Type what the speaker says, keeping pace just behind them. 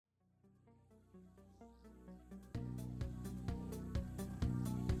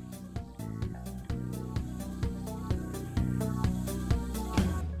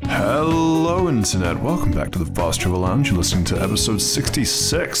Hello, Internet. Welcome back to the Fast Travel Lounge. You're listening to episode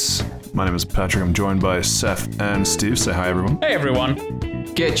 66. My name is Patrick. I'm joined by Seth and Steve. Say hi, everyone. Hey, everyone.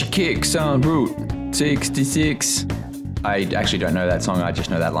 Get your kicks on Route 66. I actually don't know that song. I just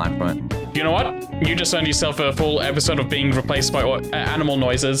know that line from it. You know what? You just earned yourself a full episode of being replaced by animal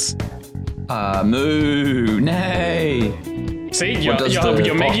noises. Moo, nay. See,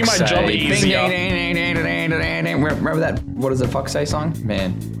 you're making my job easier. Remember that "What Does the Fox Say" song?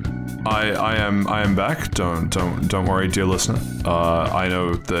 Man. I am back. Don't worry, dear listener. I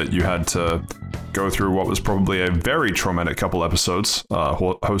know that you had to go through what was probably a very traumatic couple episodes,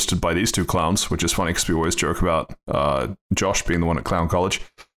 hosted by these two clowns, which is funny because we always joke about Josh being the one at Clown College.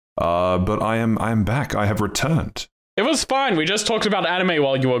 But I am back. I have returned. It was fine. We just talked about anime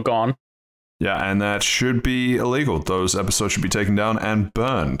while you were gone. Yeah, and that should be illegal. Those episodes should be taken down and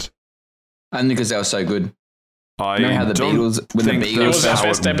burned. And because they were so good. I know how the Beatles, when the Beatles, it was our how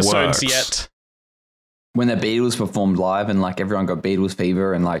best it episodes works. yet. When the Beatles performed live and like everyone got Beatles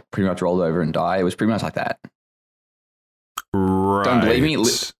fever and like pretty much rolled over and died, it was pretty much like that. Right. Don't believe me?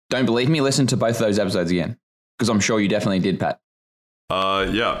 Don't believe me? Listen to both of those episodes again, because I'm sure you definitely did, Pat.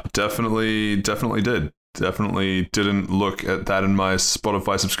 Yeah, definitely did. Definitely didn't look at that in my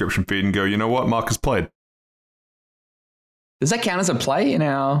Spotify subscription feed and go, you know what, Marcus played. Does that count as a play in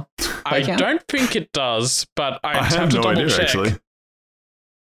our? I don't think it does, but I have have to no double idea, check. actually.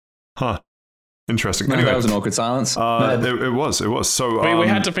 Huh. Interesting. No, Anyway, that was an awkward silence. it was. So We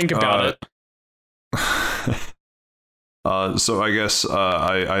had to think about it. So I guess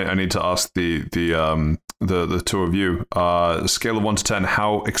I need to ask the two of you. Scale of 1 to 10.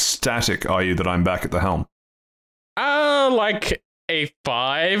 How ecstatic are you that I'm back at the helm? Like a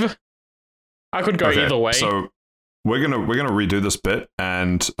 5. I could go either way. So we're gonna redo this bit,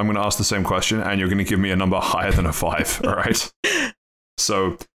 and I'm gonna ask the same question, and you're gonna give me a number higher than a 5. All right.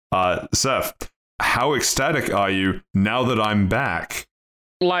 So, Seth, how ecstatic are you now that I'm back?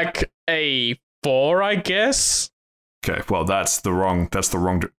 Like a 4, I guess. Okay. Well, that's the wrong.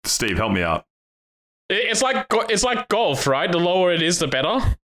 Steve, help me out. It's like golf, right? The lower it is, the better.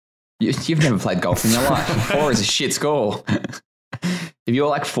 You've never played golf in your life. 4 is a shit score. If you're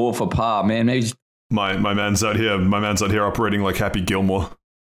like 4 for par, man, maybe just... My man's out here operating like Happy Gilmore.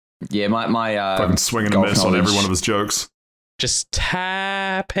 Yeah, my fucking swinging a golf miss on every knowledge. one of his jokes. Just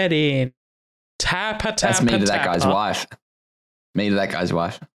tap it in. Tap. That's me to that guy's wife. Me to that guy's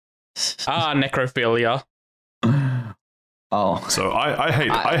wife. Necrophilia. Oh. So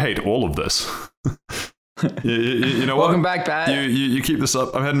I hate all of this. you know what? Welcome back, Pat. You keep this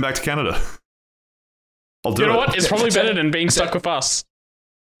up. I'm heading back to Canada. I'll do it. You know what? It's probably better than being stuck with us.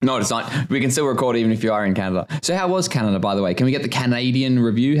 No, it's not. We can still record even if you are in Canada. So how was Canada, by the way? Can we get the Canadian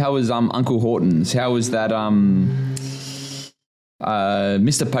review? How was Uncle Hortons? How was that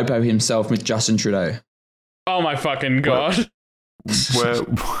Mr. Popo himself, Mr. Justin Trudeau? Oh my fucking god.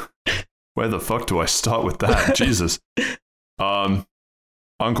 Where the fuck do I start with that? Jesus.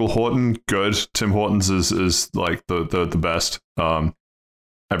 Uncle Horton, good. Tim Hortons is like the best.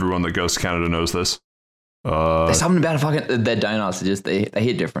 Everyone that goes to Canada knows this. There's something about their donuts. They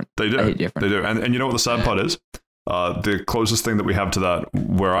hit different. They do. They hit different. They do. And you know what the sad part is? The closest thing that we have to that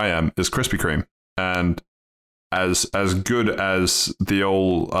where I am is Krispy Kreme. And as good as the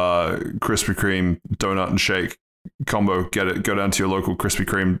old Krispy Kreme donut and shake combo, go down to your local Krispy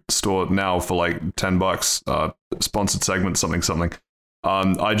Kreme store now for like $10, sponsored segment, something. I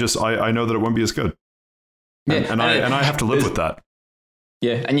know that it won't be as good. And I have to live with that.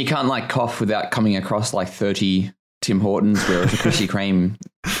 Yeah, and you can't like cough without coming across like 30 Tim Hortons, whereas a Krispy Kreme,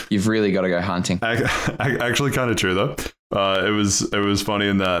 you've really got to go hunting. Actually, kind of true though. It was funny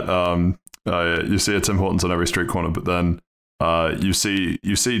in that you see a Tim Hortons on every street corner, but then you see.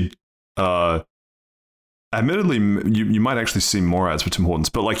 Admittedly, you might actually see more ads for Tim Hortons,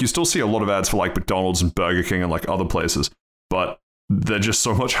 but like you still see a lot of ads for like McDonald's and Burger King and like other places, but they're just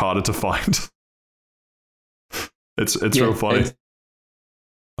so much harder to find. It's real funny.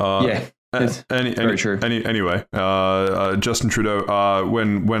 Very true. Anyway, Justin Trudeau.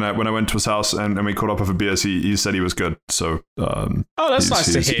 When I went to his house and we caught up over beers, he said he was good. So that's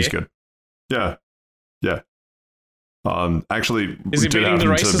nice to hear. He's good. Yeah. Actually, is he beating the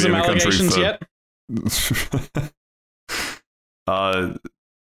racism allegations yet? I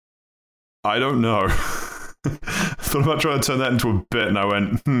don't know. Thought about trying to turn that into a bit, and I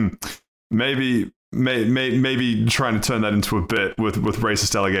went, maybe trying to turn that into a bit with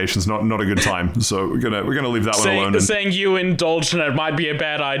racist allegations, not a good time. So we're gonna leave that one alone. Saying you indulged in it might be a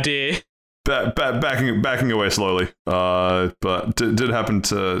bad idea. Backing away slowly. But did happen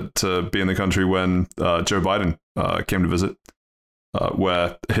to be in the country when Joe Biden came to visit.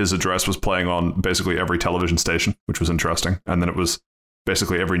 where his address was playing on basically every television station, which was interesting. And then it was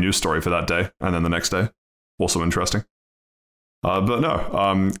basically every news story for that day, and then the next day, also interesting. But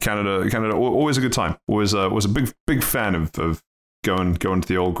no, Canada, always a good time. Was a big fan of going to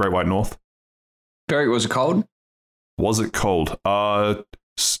the old Great White North. Derek, was it cold? Was it cold?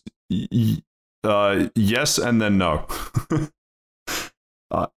 Yes, and then no.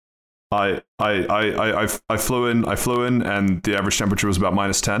 I flew in, and the average temperature was about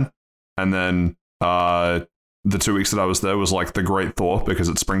 -10, and then the 2 weeks that I was there was like the great thaw because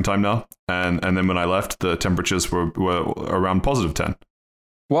it's springtime now, and then when I left, the temperatures were around +10.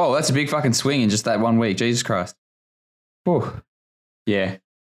 Whoa, that's a big fucking swing in just that 1 week. Jesus Christ. Whew. Yeah.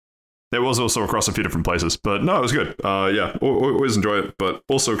 It was also across a few different places, but no, it was good. Yeah, always enjoy it, but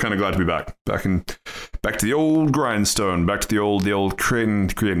also kind of glad to be back to the old grindstone, back to the old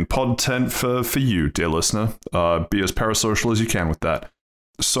creating content for you, dear listener. Be as parasocial as you can with that.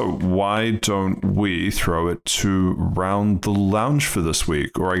 So why don't we throw it to Round the Lounge for this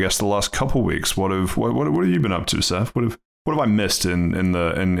week, or I guess the last couple weeks? What have you been up to, Seth? What have I missed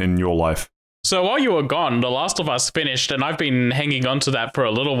in your life? So while you were gone, The Last of Us finished, and I've been hanging on to that for a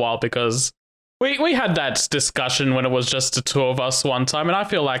little while because we had that discussion when it was just the two of us one time, and I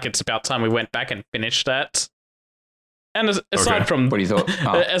feel like it's about time we went back and finished that. And aside from what do you thought?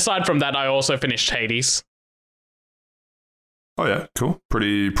 Aside from that, I also finished Hades. Oh yeah, cool.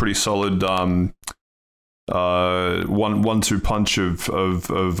 Pretty solid. 1-2 punch of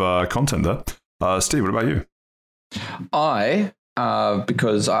content there. Steve, what about you?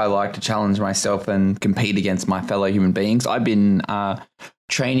 Because I like to challenge myself and compete against my fellow human beings, I've been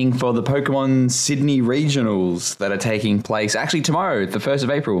training for the Pokemon Sydney Regionals that are taking place actually tomorrow, the 1st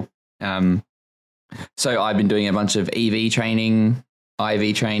of April. So I've been doing a bunch of EV training,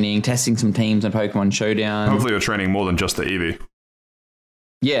 IV training, testing some teams on Pokemon Showdown. Hopefully you're training more than just the EV.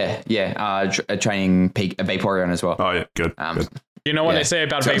 Yeah. Training Vaporeon as well. Oh, yeah, good. Good. You know what they say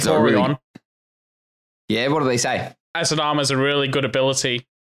about Vaporeon? Yeah, what do they say? Acid Armor is a really good ability.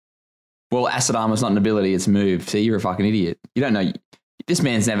 Well, Acid Armor's not an ability, it's a move. See, you're a fucking idiot. You don't know. This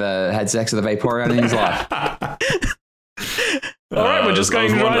man's never had sex with a Vaporeon in his life. All right, we're just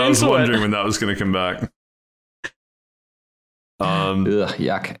going right into it. I was wondering when that was going to come back. Ugh,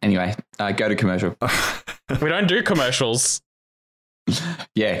 yuck. Anyway, go to commercial. We don't do commercials.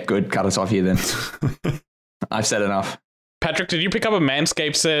 Yeah, good. Cut us off here then. I've said enough. Patrick, did you pick up a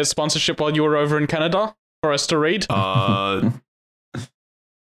Manscaped sponsorship while you were over in Canada for us to read? Are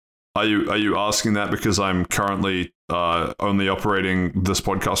you asking that because I'm currently only operating this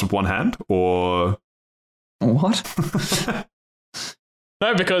podcast with one hand, or what?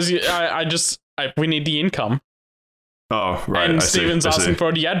 No, because we need the income. Oh, right. And Steven's asking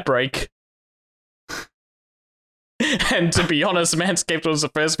for the ad break. And to be honest, Manscaped was the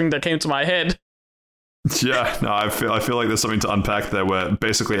first thing that came to my head. Yeah, no, I feel like there's something to unpack there where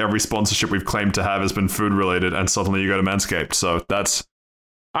basically every sponsorship we've claimed to have has been food related, and suddenly you go to Manscaped. So that's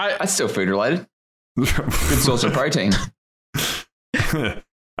still food related. Good source of protein.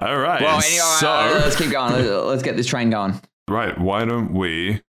 All right. Well, anyway, let's keep going. Let's get this train going. Right. Why don't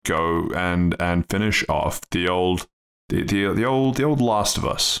we go and finish off the old Last of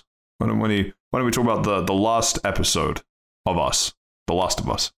Us? Why don't we talk about the last episode of Us, The Last of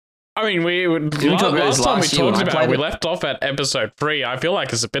Us? I mean, last time we talked about it, we left off at episode 3. I feel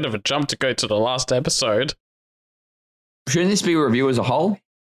like it's a bit of a jump to go to the last episode. Shouldn't this be a review as a whole?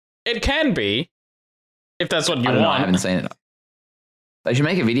 It can be, if that's what you want. I haven't seen it. They should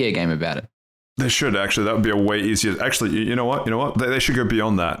make a video game about it. They should, actually. That would be a way easier. Actually, you know what? They should go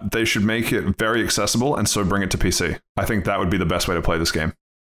beyond that. They should make it very accessible and so bring it to PC. I think that would be the best way to play this game.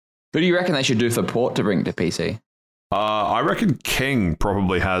 Who do you reckon they should do for port to bring it to PC? I reckon King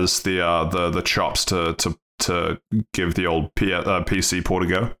probably has the chops to give the old PC port a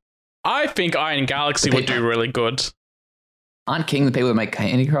go. I think Iron Galaxy would do really good. Aren't King the people that make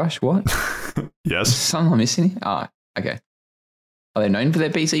Candy Crush? What? Yes. Is someone missing? Oh, okay. Are they known for their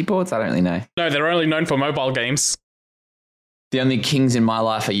PC ports? I don't really know. No, they're only known for mobile games. The only kings in my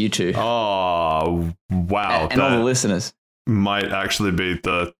life are you two. Oh, wow. And all the listeners. Might actually be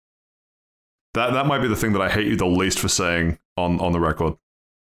that might be the thing that I hate you the least for saying on the record.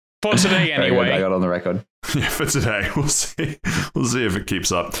 For today, anyway. I got on the record. Yeah, for today, we'll see. We'll see if it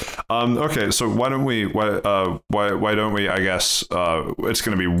keeps up. Okay, so why don't we? I guess it's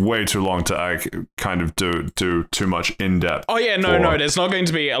going to be way too long to kind of do too much in depth. Oh yeah, no. There's not going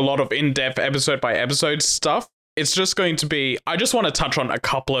to be a lot of in depth episode by episode stuff. It's just going to be. I just want to touch on a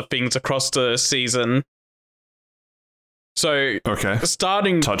couple of things across the season. So okay,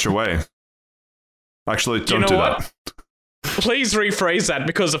 starting touch away. Actually, don't do that. Please rephrase that,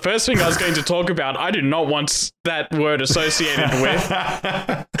 because the first thing I was going to talk about, I do not want that word associated with.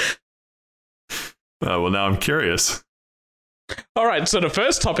 Well, now I'm curious. All right, so the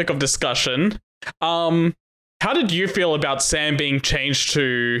first topic of discussion, how did you feel about Sam being changed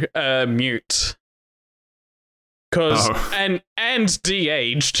to mute? And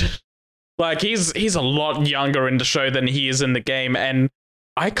de-aged. Like, he's a lot younger in the show than he is in the game, and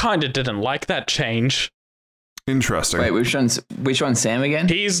I kind of didn't like that change. Interesting. Wait, which one's Sam again?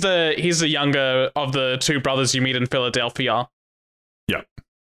 He's the younger of the two brothers you meet in Philadelphia. Yeah.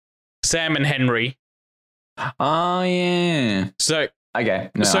 Sam and Henry. Oh, yeah. So Okay.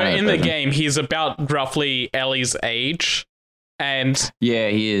 No, so I know in the person. game, he's about roughly Ellie's age, and Yeah,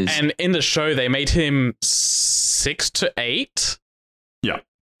 he is. and in the show they made him 6 to 8. Yeah.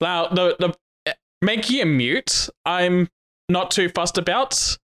 Now the making him mute, I'm not too fussed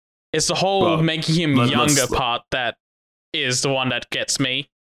about. It's the whole Well, making him let's- younger part that is the one that gets me.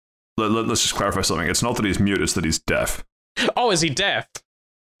 Let's just clarify something. It's not that he's mute, it's that he's deaf. Oh, is he deaf?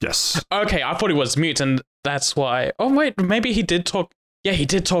 Yes. Okay, I thought he was mute, and that's why. Oh wait, maybe he did talk. Yeah, he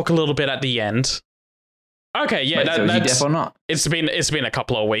did talk a little bit at the end. Okay, yeah, Wait, so is he that's deaf or not? it's been a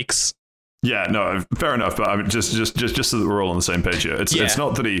couple of weeks. Yeah, no, fair enough. But I mean, just so that we're all on the same page here. It's Yeah.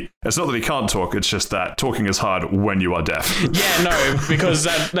 not that he can't talk. It's just that talking is hard when you are deaf. Yeah, no, because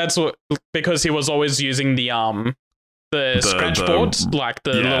that's what, because he was always using the scratch board, like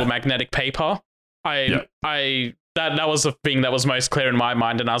the yeah. little magnetic paper. That was the thing that was most clear in my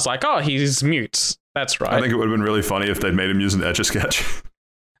mind, and I was like, oh, he's mute. That's right. I think it would have been really funny if they'd made him use an Etch-a-Sketch.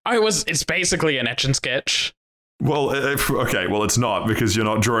 It's basically an etch and sketch. Well, it's not, because you're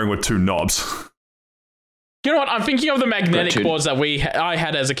not drawing with two knobs. You know what? I'm thinking of the magnetic Got you. boards that I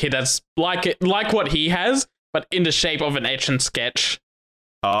had as a kid. That's like what he has, but in the shape of an etch and sketch.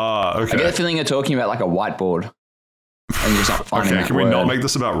 Ah, I get okay. the feeling you're talking about like a whiteboard. And you're just not finding Okay, that can we word. not make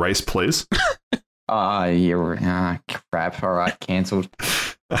this about race, please? Yeah, crap. All right, cancelled.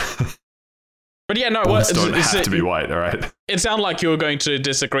 But yeah, no. Boards don't have to be white, all right? It sounded like you were going to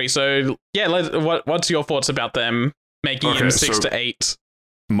disagree. So yeah, what's your thoughts about them making him 6 to 8?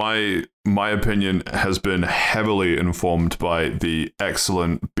 My opinion has been heavily informed by the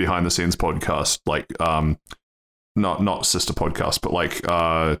excellent behind the scenes podcast, like not sister podcast, but like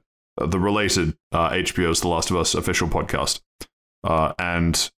the related HBO's The Last of Us official podcast,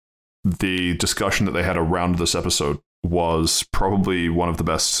 and the discussion that they had around this episode was probably one of the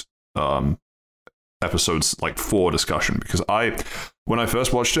best episodes, like, for discussion, because when I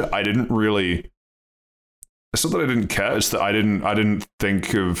first watched it, I didn't really. It's not that I didn't care, it's that I didn't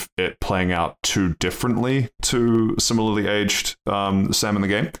think of it playing out too differently to similarly aged Sam in the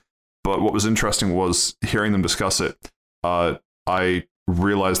game. But what was interesting was hearing them discuss it. I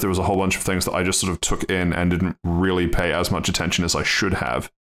realized there was a whole bunch of things that I just sort of took in and didn't really pay as much attention as I should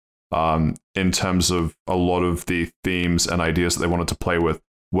have, in terms of a lot of the themes and ideas that they wanted to play with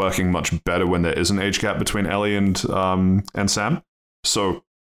working much better when there is an age gap between Ellie and Sam. So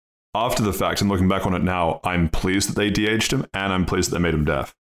after the fact and looking back on it now, I'm pleased that they de-aged him, and I'm pleased that they made him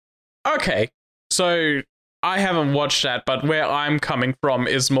deaf. Okay, so I haven't watched that, but where I'm coming from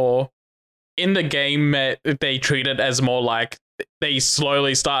is more in the game. They treat it as more like they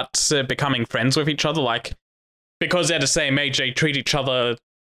slowly start becoming friends with each other, like because they're the same age, they treat each other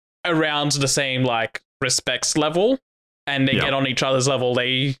around the same like respects level, and they get on each other's level.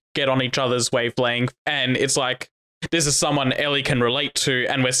 They get on each other's wavelength, and it's like, this is someone Ellie can relate to,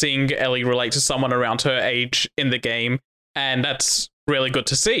 and we're seeing Ellie relate to someone around her age in the game, and that's really good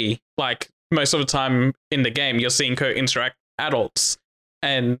to see. Like, most of the time in the game, you're seeing her interact with adults,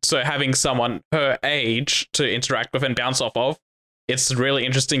 and so having someone her age to interact with and bounce off of, it's really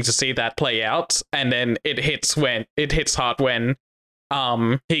interesting to see that play out. And then it hits hard when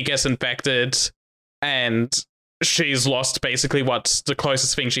he gets infected, and she's lost basically what's the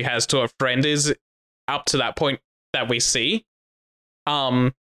closest thing she has to a friend is up to that point that we see.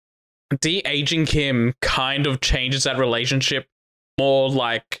 De-aging him kind of changes that relationship more,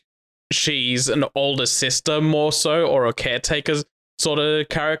 like she's an older sister more so, or a caretaker sort of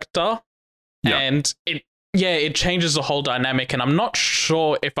character. Yeah. And it changes the whole dynamic, and I'm not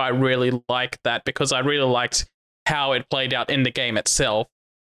sure if I really like that, because I really liked how it played out in the game itself.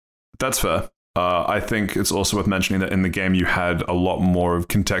 That's fair. I think it's also worth mentioning that in the game you had a lot more of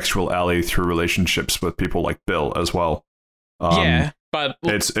contextual Ellie through relationships with people like Bill as well. But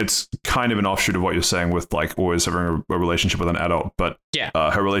it's kind of an offshoot of what you're saying with like always having a relationship with an adult, but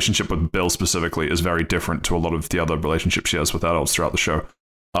her relationship with Bill specifically is very different to a lot of the other relationships she has with adults throughout the show.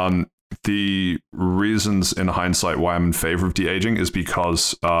 The reasons in hindsight why I'm in favor of de-aging is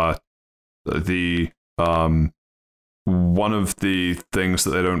because the one of the things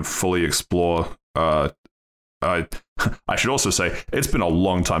that they don't fully explore, I should also say it's been a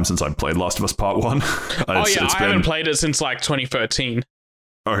long time since I played Last of Us Part 1. I haven't played it since like 2013.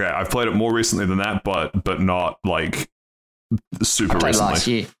 Okay, I've played it more recently than that, but not like super recently. Last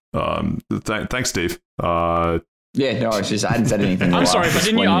year. Thanks, Steve. Yeah, no, it's just I hadn't said anything. I'm sorry, but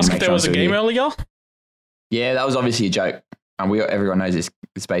didn't you ask if there was a game earlier? Yeah, that was obviously a joke. And everyone knows it's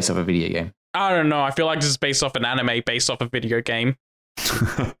based off a video game. I don't know. I feel like this is based off an anime based off a video game.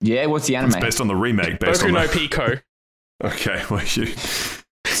 Yeah, what's the anime? It's based on the remake. Boku no Pico. Okay, well, you...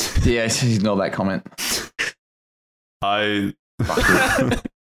 Yeah, ignore that comment.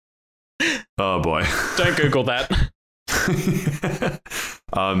 Oh, boy. Don't Google that.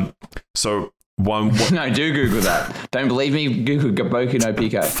 So... One... No, do Google that. Don't believe me? Google Boku no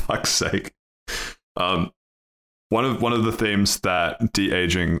Pico. Fuck's sake. One of the themes that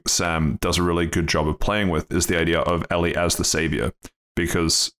de-aging Sam does a really good job of playing with is the idea of Ellie as the savior,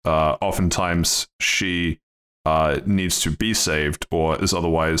 because oftentimes she needs to be saved or is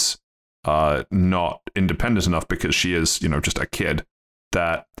otherwise not independent enough because she is, just a kid,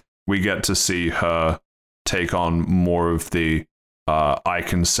 that we get to see her take on more of the I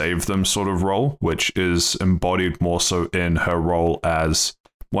can save them sort of role, which is embodied more so in her role as,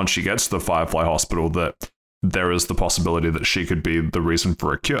 once she gets to the Firefly Hospital, that there is the possibility that she could be the reason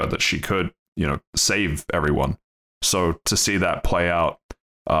for a cure, that she could, save everyone. So to see that play out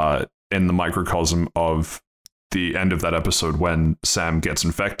in the microcosm of the end of that episode when Sam gets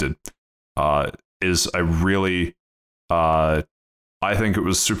infected is a really, I think it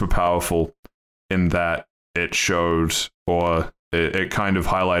was super powerful in that it showed, or it kind of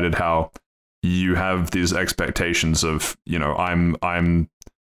highlighted how you have these expectations of,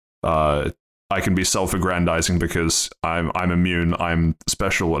 I can be self-aggrandizing because I'm immune, I'm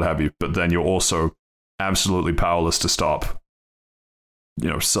special, what have you. But then you're also absolutely powerless to stop,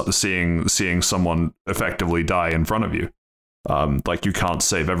 seeing someone effectively die in front of you. Like you can't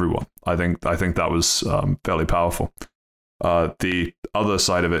save everyone. I think that was fairly powerful. The other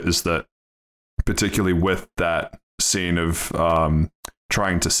side of it is that, particularly with that scene of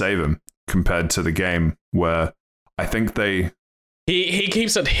trying to save him, compared to the game where I think He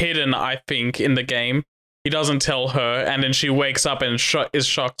keeps it hidden, I think, in the game. He doesn't tell her, and then she wakes up and is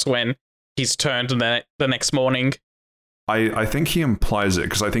shocked when he's turned the next morning. I think he implies it,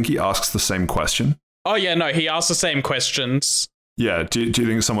 because I think he asks the same question. Oh, yeah, no, he asks the same questions. Yeah, do you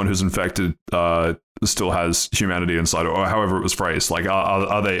think someone who's infected still has humanity inside, or however it was phrased? Like,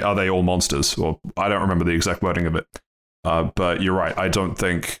 are they all monsters? Or I don't remember the exact wording of it. But you're right. I don't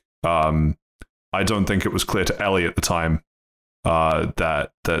think it was clear to Ellie at the time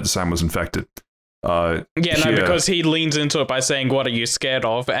that Sam was infected. Because he leans into it by saying, "What are you scared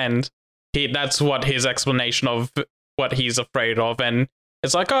of?" And that's what his explanation of what he's afraid of. And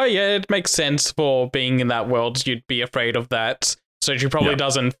it's like, oh yeah, it makes sense for being in that world. You'd be afraid of that. So she probably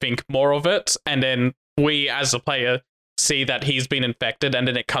doesn't think more of it. And then we, as a player, see that he's been infected, and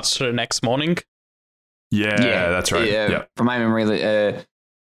then it cuts to the next morning. Yeah, that's right. Yeah. From my memory,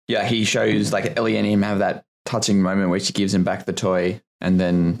 he shows like Ellie and him have that touching moment where she gives him back the toy, and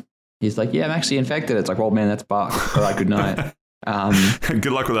then he's like, "Yeah, I'm actually infected." It's like, "Well, man, that's Bark. All right, good night."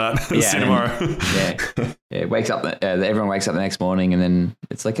 Good luck with that. See you tomorrow. Wakes up. Everyone wakes up the next morning, and then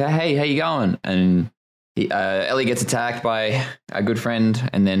it's like, "Hey, how you going?" And Ellie gets attacked by a good friend,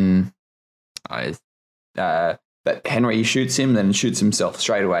 and then but Henry shoots him, then shoots himself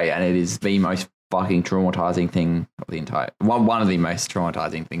straight away, and it is the most fucking traumatizing thing of the entire one of the most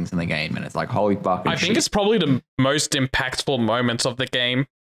traumatizing things in the game, and it's like, holy fucking I think it's probably the most impactful moments of the game.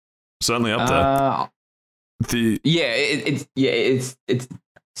 Certainly up there. It's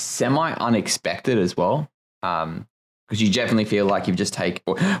semi unexpected as well, because you definitely feel like you've just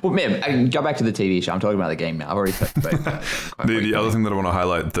man, go back to the TV show. I'm talking about the game now. I've already spoken about the other thing that I want to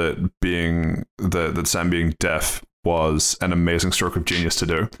highlight, that Sam being deaf was an amazing stroke of genius to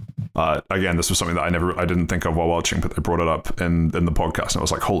do. Again, this was something that I didn't think of while watching, but they brought it up in the podcast, and I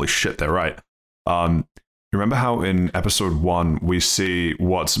was like, holy shit, they're right. Remember how in episode 1 we see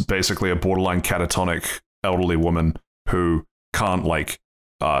what's basically a borderline catatonic elderly woman who can't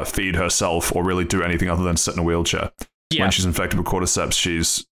feed herself or really do anything other than sit in a wheelchair? Yeah. When she's infected with cordyceps,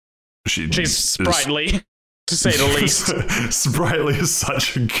 she's sprightly, to say the least. Sprightly is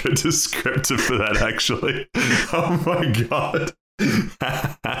such a good descriptor for that, actually. Oh my god.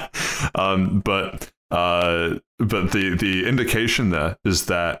 But the indication there is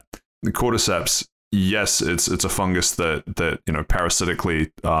that the cordyceps, yes, it's a fungus that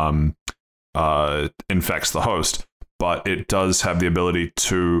parasitically infects the host, but it does have the ability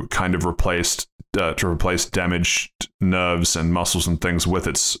to kind of replace damaged nerves and muscles and things with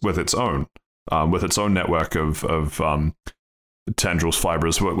its own network of tendrils,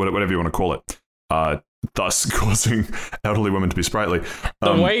 fibers, whatever you want to call it, thus causing elderly women to be sprightly.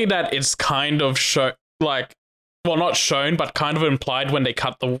 The way that it's kind of not shown, but kind of implied when they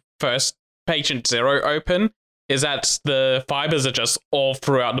cut the first patient 0 open, is that the fibers are just all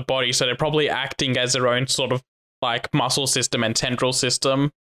throughout the body, so they're probably acting as their own sort of like muscle system and tendril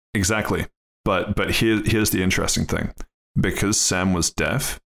system. Exactly. But here's the interesting thing. Because Sam was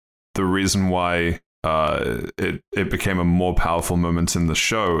deaf, the reason why it became a more powerful moment in the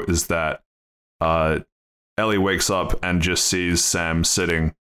show is that Ellie wakes up and just sees Sam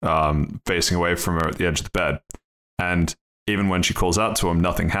sitting facing away from her at the edge of the bed. And even when she calls out to him,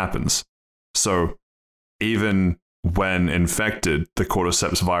 nothing happens. So even when infected, the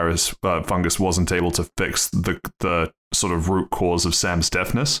cordyceps virus fungus wasn't able to fix the sort of root cause of Sam's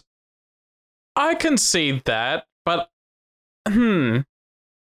deafness. I can see that, but because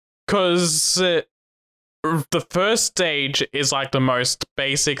the first stage is like the most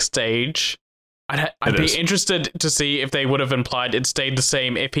basic stage. I'd be interested to see if they would have implied it stayed the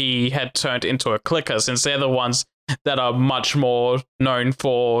same if he had turned into a clicker, since they're the ones that are much more known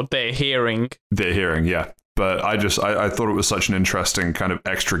for their hearing. Their hearing, yeah. But I thought it was such an interesting kind of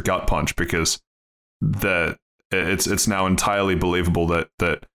extra gut punch, because it's now entirely believable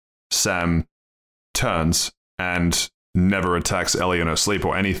that Sam turns and never attacks Ellie in her sleep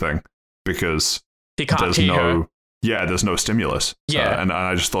or anything, because he can't hear her. Yeah, there's no stimulus. Yeah. And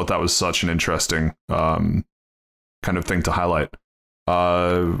I just thought that was such an interesting kind of thing to highlight.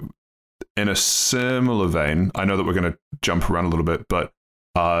 In a similar vein, I know that we're going to jump around a little bit, but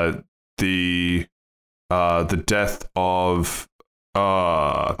the death of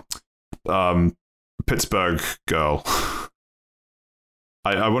Pittsburgh girl.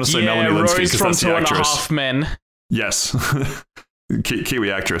 I want to say Melanie Linsky, because that's the actress. 2.5 Men. Yes.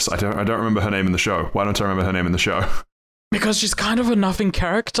 Kiwi actress. I don't remember her name in the show. Why don't I remember her name in the show? Because she's kind of a nothing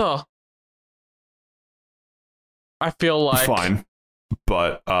character. I feel like... Fine.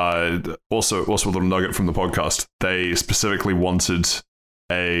 But also a little nugget from the podcast. They specifically wanted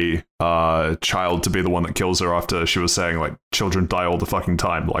a child to be the one that kills her, after she was saying, like, children die all the fucking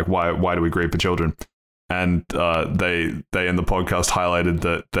time. Like, why do we grieve for children? And they in the podcast highlighted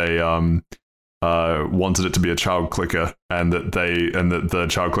that they wanted it to be a child clicker, and that the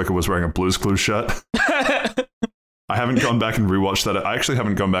child clicker was wearing a Blue's Clues shirt. I haven't gone back and rewatched that. I actually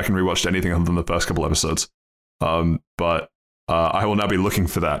haven't gone back and rewatched anything other than the first couple episodes. But I will now be looking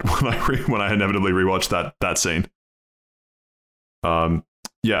for that when I inevitably rewatch that scene.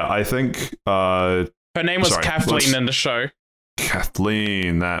 Yeah, I think her name was Kathleen in the show.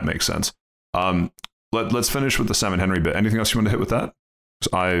 Kathleen, that makes sense. Let's finish with the Sam and Henry bit. Anything else you want to hit with that?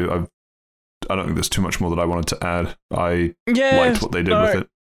 I don't think there's too much more that I wanted to add. I liked what they did with it.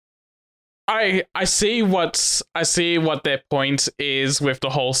 I see what their point is with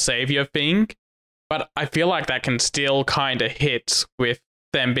the whole savior thing, but I feel like that can still kind of hit with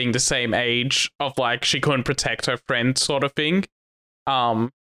them being the same age, of like she couldn't protect her friend sort of thing.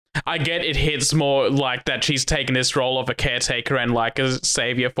 I get it hits more like that she's taken this role of a caretaker and like a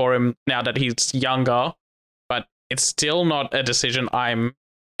savior for him now that he's younger, but it's still not a decision I'm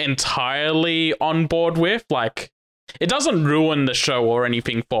entirely on board with. Like, it doesn't ruin the show or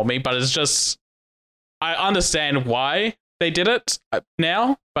anything for me, but it's just, I understand why they did it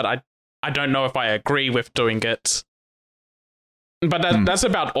now, but I don't know if I agree with doing it. But that's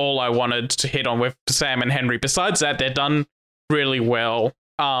about all I wanted to hit on with Sam and Henry. Besides that, they're done really well.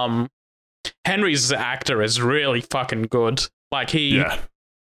 Henry's actor is really fucking good. Like, he's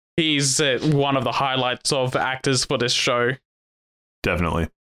one of the highlights of actors for this show. Definitely.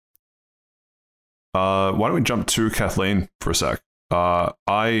 Why don't we jump to Kathleen for a sec?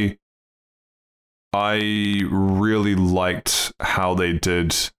 I really liked how they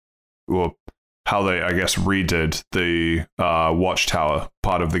did, or how they, I guess, redid the Watchtower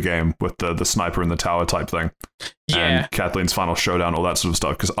part of the game with the sniper in the tower type thing. Yeah. And Kathleen's final showdown, all that sort of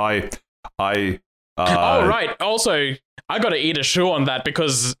stuff. Because oh, right. Also, I got to eat a shoe on that,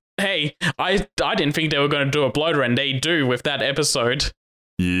 because, hey, I didn't think they were going to do a bloater, and they do with that episode.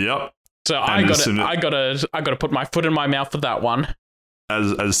 Yep. So I gotta put my foot in my mouth for that one.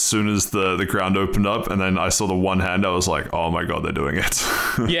 As soon as the ground opened up, and then I saw the one hand, I was like, oh my god, they're doing it.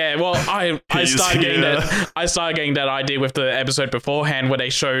 Yeah, well, I started getting that idea with the episode beforehand, where they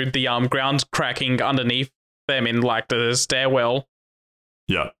showed the ground cracking underneath them in like the stairwell.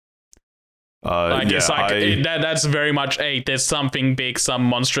 Yeah. It's like that's very much there's something big, some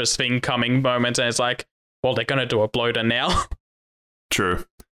monstrous thing coming moment, and it's like, well, they're gonna do a bloater now. True.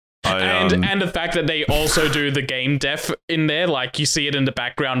 And the fact that they also do the game death in there, like you see it in the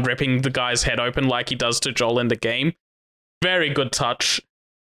background ripping the guy's head open like he does to Joel in the game. Very good touch.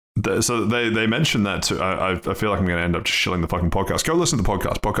 So they mentioned that too. I feel like I'm going to end up just shilling the fucking podcast. Go listen to the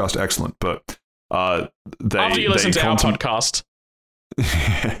podcast. Podcast excellent, but after you listen to our podcast,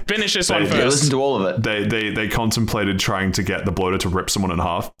 finish this one first. Yeah, listen to all of it. They contemplated trying to get the bloater to rip someone in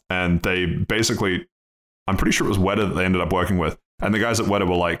half, and they basically, I'm pretty sure it was Weta that they ended up working with. And the guys at Weta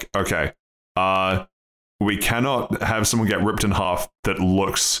were like, okay, we cannot have someone get ripped in half that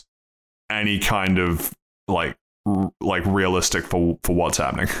looks any kind of like realistic for what's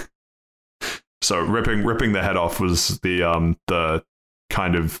happening. So ripping the head off was the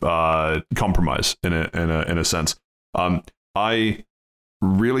kind of compromise in a sense. I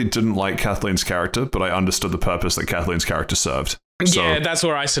really didn't like Kathleen's character, but I understood the purpose that Kathleen's character served. So, yeah, that's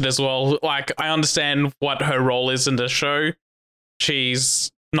where I sit as well. Like, I understand what her role is in the show.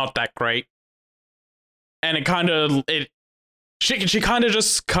 She's not that great, and she kind of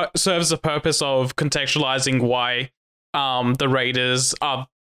just serves the purpose of contextualizing why the Raiders are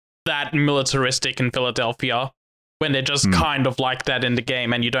that militaristic in Philadelphia when they're just kind of like that in the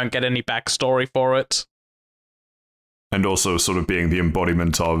game, and you don't get any backstory for it. And also sort of being the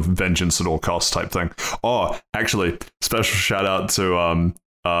embodiment of vengeance at all costs type thing. Oh, actually, special shout out to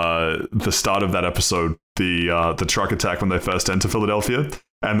the start of that episode, the truck attack when they first enter Philadelphia,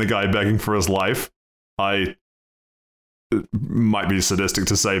 and the guy begging for his life. I might be sadistic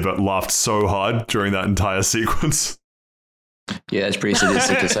to say, but laughed so hard during that entire sequence. Yeah, it's pretty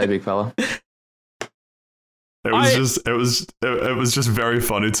sadistic to say, big fella. It was just very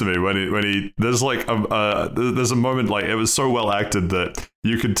funny to me when he there's like there's a moment, like, it was so well acted that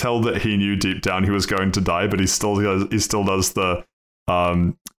you could tell that he knew deep down he was going to die, but he still does the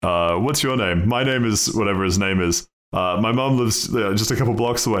what's your name? My name is whatever his name is. My mom lives just a couple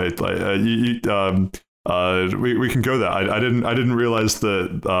blocks away. Like we can go there. I didn't realize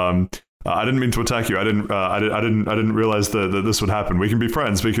that. I didn't mean to attack you. I didn't realize that this would happen. We can be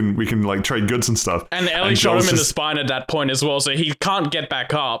friends. We can like trade goods and stuff. And Ellie shot him in the spine at that point as well, so he can't get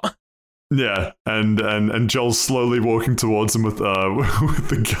back up. Yeah, and Joel's slowly walking towards him with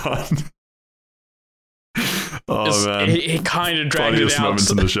the gun. Oh man, he kind of dragged funniest it out.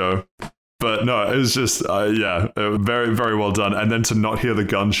 moments in the show. But no, it was just very very well done. And then to not hear the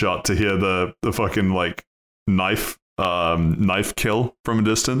gunshot, to hear the fucking like knife kill from a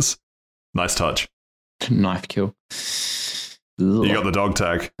distance. Nice touch. Knife kill. You got the dog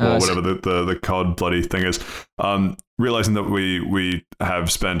tag, or whatever the COD bloody thing is. Realizing that we have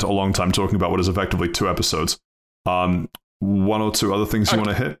spent a long time talking about what is effectively 2 episodes. One or two other things you want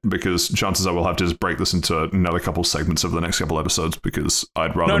to hit? Because chances are we'll have to just break this into another couple segments over the next couple episodes, because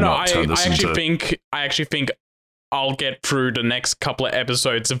I'd rather not turn this into... I actually think I'll get through the next couple of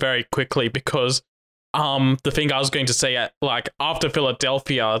episodes very quickly, because... the thing I was going to say, like, after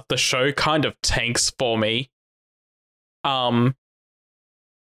Philadelphia, the show kind of tanks for me.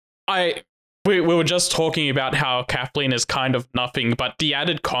 We were just talking about how Kathleen is kind of nothing, but the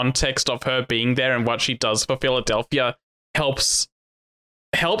added context of her being there and what she does for Philadelphia helps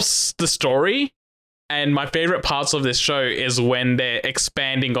the story. And my favorite parts of this show is when they're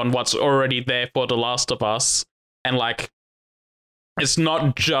expanding on what's already there for The Last of Us, and like, it's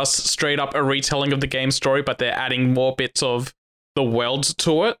not just straight up a retelling of the game story, but they're adding more bits of the world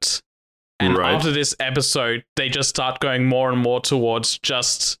to it. And after this episode, they just start going more and more towards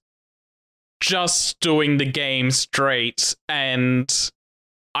just doing the game straight. And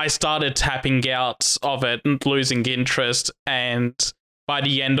I started tapping out of it and losing interest. And by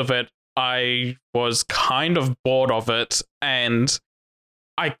the end of it, I was kind of bored of it. And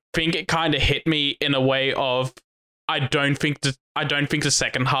I think it kind of hit me in a way of, I don't think the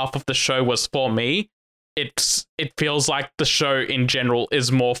second half of the show was for me. It feels like the show in general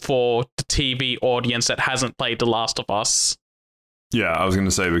is more for the TV audience that hasn't played The Last of Us. Yeah, I was going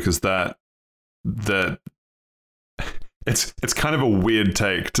to say, because that it's kind of a weird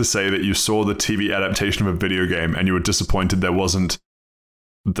take to say that you saw the TV adaptation of a video game and you were disappointed there wasn't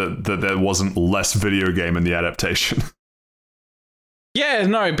that there wasn't less video game in the adaptation. Yeah,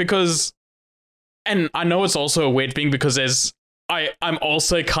 no, because, and I know it's also a weird thing because I'm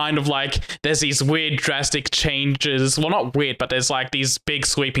also kind of like, there's these weird drastic changes. Well, not weird, but there's like these big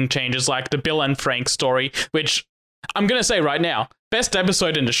sweeping changes, like the Bill and Frank story, which I'm going to say right now, best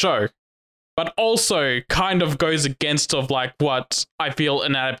episode in the show, but also kind of goes against of like what I feel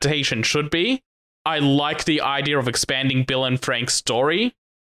an adaptation should be. I like the idea of expanding Bill and Frank's story,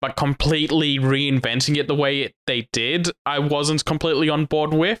 but completely reinventing it the way they did, I wasn't completely on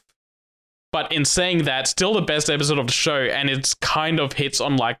board with. But in saying that, still the best episode of the show, and it's kind of hits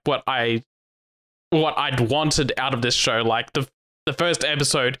on like what I'd wanted out of this show. Like the first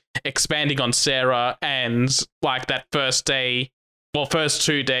episode expanding on Sarah and like that first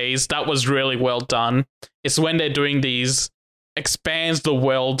 2 days, that was really well done. It's when they're doing these expands the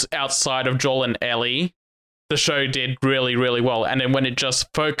world outside of Joel and Ellie, the show did really, really well. And then when it just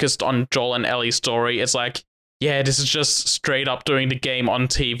focused on Joel and Ellie's story, it's like, yeah, this is just straight up doing the game on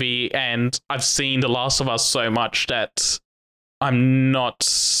TV, and I've seen The Last of Us so much that I'm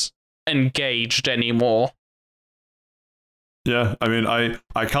not engaged anymore. Yeah, I mean, I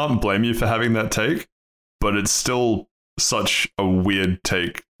can't blame you for having that take, but it's still such a weird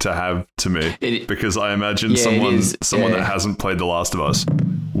take to have to me, because I imagine someone that hasn't played The Last of Us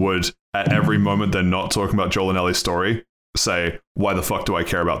would, at every moment they're not talking about Joel and Ellie's story, say, why the fuck do I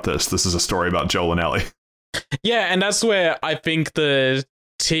care about this? This is a story about Joel and Ellie. Yeah, and that's where I think the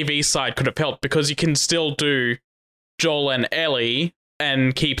TV side could have helped, because you can still do Joel and Ellie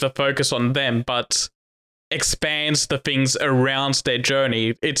and keep the focus on them, but expands the things around their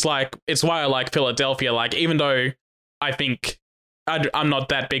journey. It's why I like Philadelphia. Like, even though I think I'm not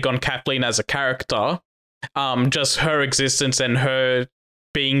that big on Kathleen as a character, just her existence and her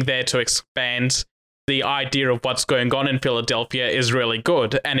being there to expand the idea of what's going on in Philadelphia is really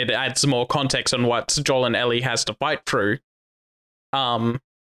good, and it adds more context on what Joel and Ellie has to fight through.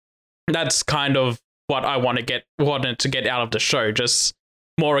 That's kind of what I wanted to get out of the show, just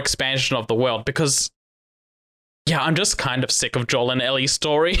more expansion of the world, because yeah, I'm just kind of sick of Joel and Ellie's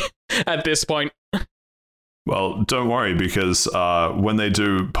story at this point. Well, don't worry, because when they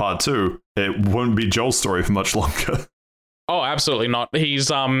do part 2, it won't be Joel's story for much longer. Oh, absolutely not. He's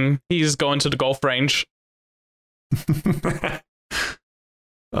going to the golf range. Hey,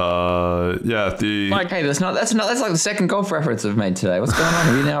 that's like the second golf reference I've made today. What's going on?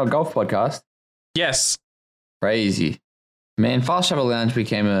 Are we now a golf podcast? Yes. Crazy. Man, Fast Travel Lounge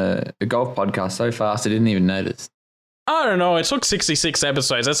became a golf podcast so fast I didn't even notice. I don't know, it took 66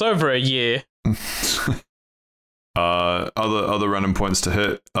 episodes. That's over a year. Other random points to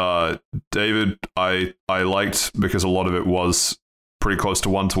hit. David, I liked, because a lot of it was pretty close to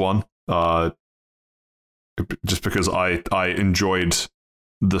 1-to-1. Just because I enjoyed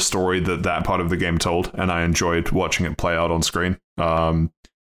the story that part of the game told, and I enjoyed watching it play out on screen.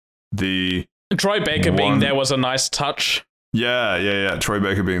 The Troy Baker being there was a nice touch. Yeah. Troy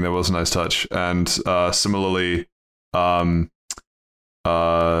Baker being there was a nice touch, and similarly, Ashley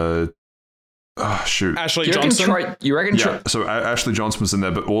Johnson. You reckon? So Ashley Johnson was in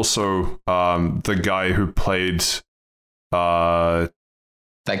there, but also the guy who played that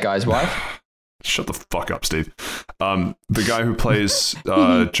guy's wife. Shut the fuck up, Steve. The guy who plays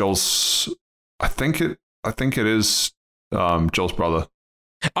Joel's, I think it is Joel's brother.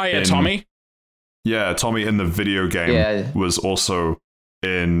 Oh yeah, Tommy. Yeah, Tommy in the video game was also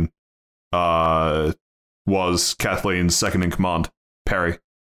in. Was Kathleen's second in command, Perry.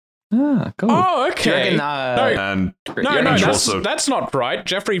 Ah, cool. Oh, okay. Reckon, that's not right.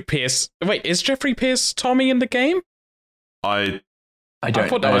 Jeffrey Pierce. Wait, is Jeffrey Pierce Tommy in the game? I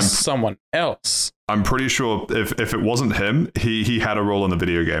thought that was someone else. I'm pretty sure if it wasn't him, he had a role in the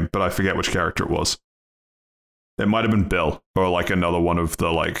video game, but I forget which character it was. It might have been Bill, or like another one of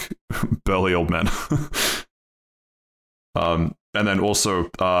the like burly old men. And then also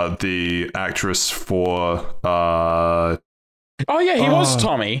the actress for oh yeah, he was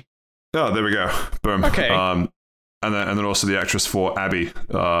Tommy. Oh, there we go. Boom. Okay. And then also the actress for Abby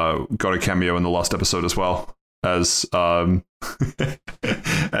got a cameo in the last episode as well, as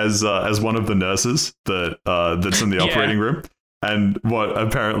as one of the nurses that's in the operating room. And what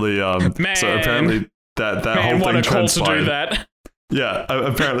apparently so apparently that whole thing what a call transpired. To do that. Yeah,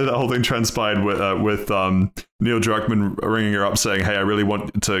 apparently that whole thing transpired with Neil Druckmann ringing her up saying, "Hey, I really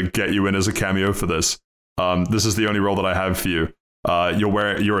want to get you in as a cameo for this. This is the only role that I have for you.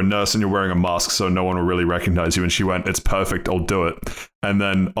 You're a nurse and you're wearing a mask, so no one will really recognize you." And she went, "It's perfect, I'll do it." And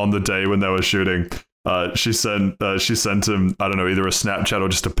then on the day when they were shooting, she sent him, I don't know, either a Snapchat or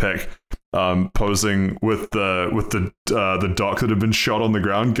just a pic, posing with the doc that had been shot on the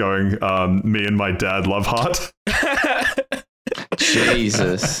ground, going, "Me and my dad love heart."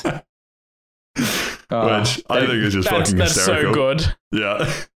 Jesus. Which I think is just fucking that's hysterical. So good. Yeah.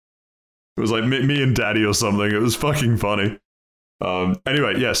 It was like me and daddy or something. It was fucking funny.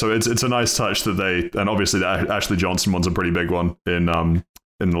 Anyway, yeah, so it's a nice touch that they, and obviously the Ashley Johnson one's a pretty big one in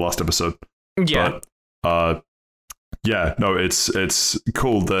the last episode. Yeah. But, yeah, no, it's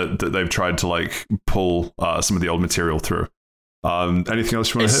cool that they've tried to like pull some of the old material through. Anything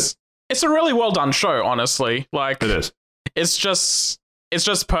else you want to hit? It's a really well done show, honestly. Like, it is. It's just it's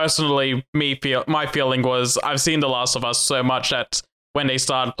just personally my feeling was I've seen The Last of Us so much that when they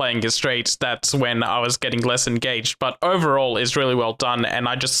started playing it straight, that's when I was getting less engaged. But overall, it's really well done, and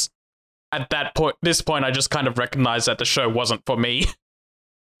I just at this point, I just kind of recognized that the show wasn't for me.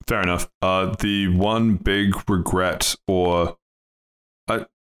 Fair enough. The one big regret, or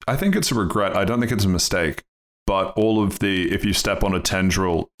I think it's a regret. I don't think it's a mistake. But all of if you step on a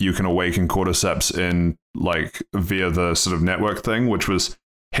tendril, you can awaken cordyceps via the sort of network thing, which was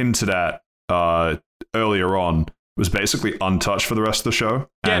hinted at earlier on, was basically untouched for the rest of the show.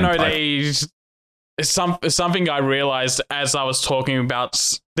 Yeah, something I realized as I was talking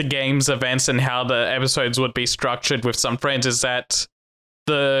about the game's events and how the episodes would be structured with some friends is that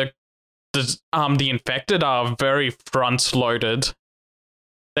the infected are very front loaded.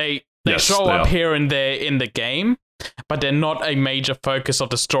 They show up here and there in the game, but they're not a major focus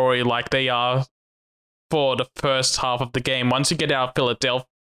of the story like they are for the first half of the game. Once you get out of Philadelphia,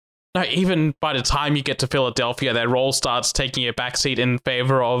 no, even by the time you get to Philadelphia, their role starts taking a backseat in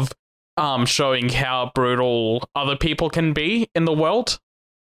favor of showing how brutal other people can be in the world.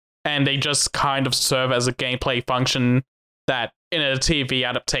 And they just kind of serve as a gameplay function that in a TV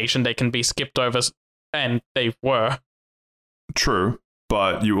adaptation they can be skipped over, and they were. True.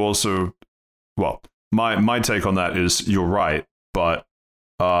 But you also, well, my take on that is you're right, but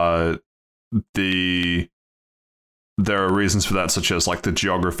there are reasons for that, such as like the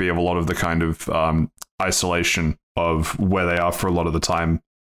geography of a lot of the kind of isolation of where they are for a lot of the time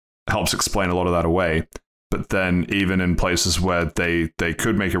helps explain a lot of that away. But then even in places where they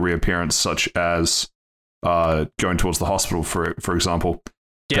could make a reappearance, such as going towards the hospital, for example.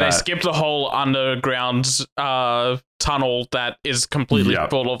 Yeah, they skipped the whole underground tunnel that is completely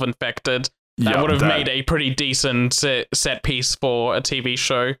full of infected. That would have made a pretty decent set piece for a TV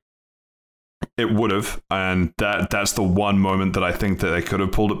show. It would have, and that's the one moment that I think that they could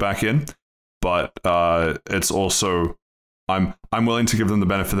have pulled it back in. But it's also I'm willing to give them the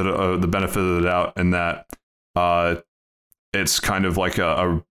benefit of the doubt in that it's kind of like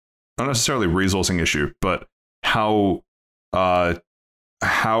a not necessarily resourcing issue, but how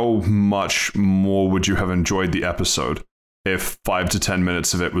much more would you have enjoyed the episode if 5 to 10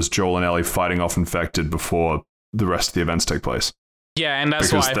 minutes of it was Joel and Ellie fighting off infected before the rest of the events take place? Yeah, and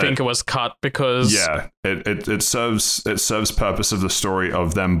that's why I think it was cut, because it serves purpose of the story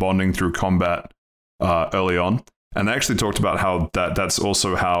of them bonding through combat early on, and they actually talked about how that's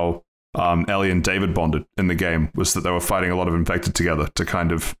also how Ellie and David bonded in the game, was that they were fighting a lot of infected together to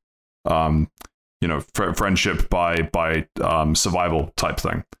kind of friendship by survival type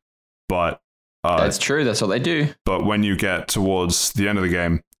thing. But that's true. That's what they do. But when you get towards the end of the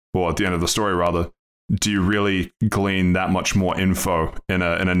game, or at the end of the story rather, do you really glean that much more info in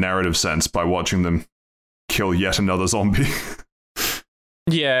a narrative sense by watching them kill yet another zombie?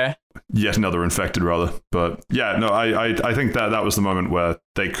 Yeah. Yet another infected, rather. But yeah, no, I think that was the moment where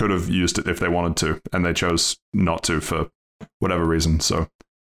they could have used it if they wanted to, and they chose not to for whatever reason. So,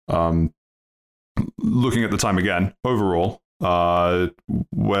 looking at the time again, overall, where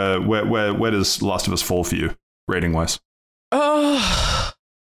does Last of Us fall for you, rating wise?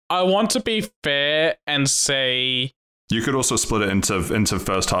 I want to be fair and say you could also split it into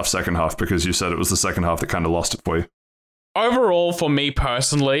first half, second half, because you said it was the second half that kind of lost it for you. Overall, for me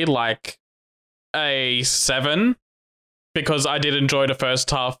personally, like a 7, because I did enjoy the first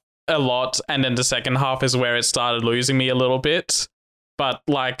half a lot, and then the second half is where it started losing me a little bit. But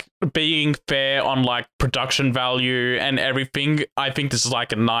like being fair on like production value and everything, I think this is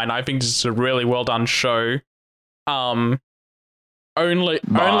like a 9. I think this is a really well done show. Only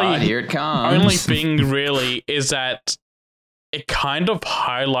here it comes. Only thing really is that it kind of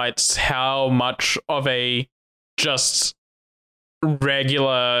highlights how much of a just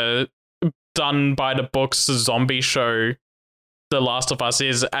regular done by the books zombie show The Last of Us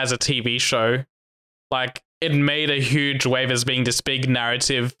is as a TV show. Like, it made a huge wave as being this big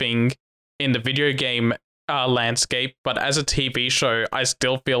narrative thing in the video game landscape, but as a TV show, I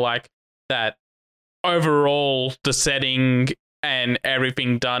still feel like that overall the setting and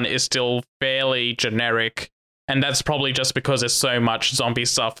everything done is still fairly generic, and that's probably just because there's so much zombie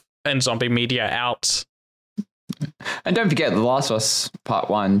stuff and zombie media out. And don't forget, The Last of Us Part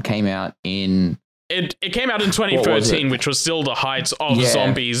 1 came out in... It came out in 2013, which was still the height of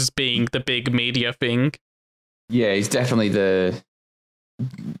zombies being the big media thing. Yeah, it's definitely that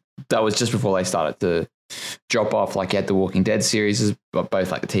was just before they started to drop off. Like, you had the Walking Dead series,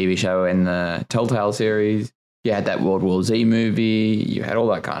 both like the TV show and the Telltale series. You had that World War Z movie. You had all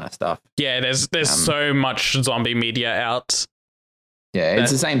that kind of stuff. Yeah, there's so much zombie media out. Yeah,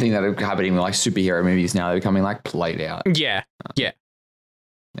 it's the same thing that are happening with like superhero movies now. They're becoming like played out. Yeah, yeah.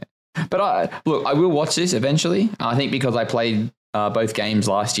 But I will watch this eventually. I think because I played both games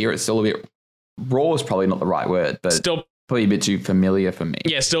last year, it's still a bit raw. Is probably not the right word, but Still, probably a bit too familiar for me.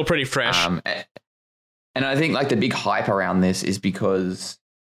 yeah, still pretty fresh. And I think like the big hype around this is because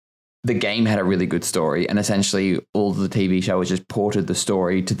the game had a really good story, and essentially all of the TV show was just ported the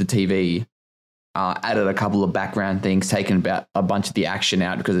story to the TV, added a couple of background things, taken about a bunch of the action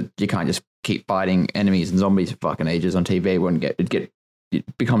out because you can't just keep fighting enemies and zombies for fucking ages on TV. It'd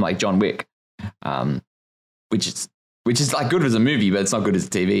become like John Wick, which is like good as a movie, but it's not good as a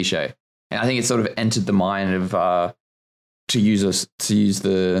TV show. And I think it sort of entered the mind of to use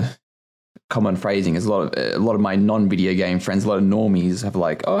the common phrasing. Is a lot of my non-video game friends, a lot of normies have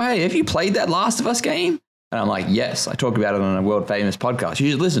like, oh hey, have you played that Last of Us game? And I'm like, yes, I talk about it on a world famous podcast.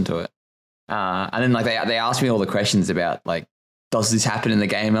 You should listen to it. And then like they ask me all the questions about like, does this happen in the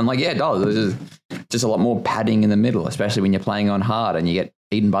game? And I'm like, yeah, it does. There's just a lot more padding in the middle, especially when you're playing on hard and you get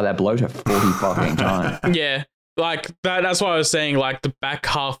eaten by that bloater 40 fucking times. Yeah, like that's why I was saying, like the back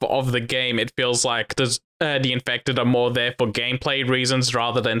half of the game, it feels like the infected are more there for gameplay reasons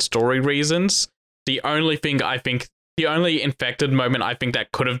rather than story reasons. The only infected moment I think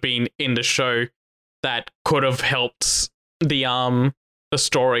that could have been in the show that could have helped the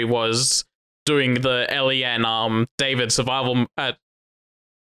story was doing the Ellie and David survival.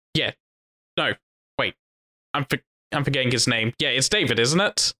 I'm forgetting his name. Yeah, it's David, isn't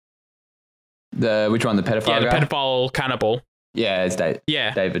it? Which one? The pedophile guy? Yeah, the pedophile cannibal. Yeah, it's David.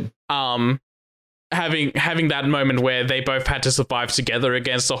 Yeah, David. Having that moment where they both had to survive together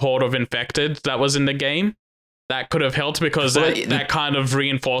against a horde of infected that was in the game, that could have helped because that kind of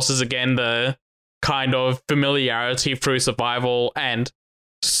reinforces again the kind of familiarity through survival and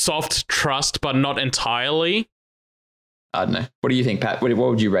soft trust, but not entirely. I don't know. What do you think, Pat? What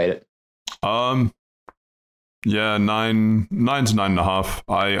would you rate it? Yeah, 9 to 9.5.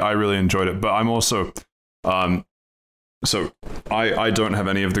 I really enjoyed it, but I'm also, so I don't have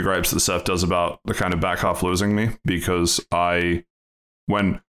any of the gripes that Seth does about the kind of back half losing me, because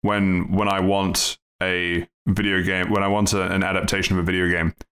when I want a video game, when I want an adaptation of a video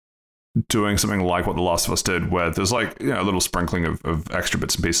game, doing something like what The Last of Us did, where there's like, you know, a little sprinkling of extra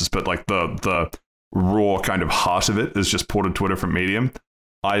bits and pieces, but like the raw kind of heart of it is just ported to a different medium.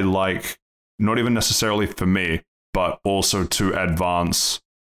 I like, not even necessarily for me, but also to advance,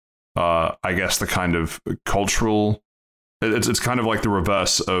 I guess, the kind of cultural. It's kind of like the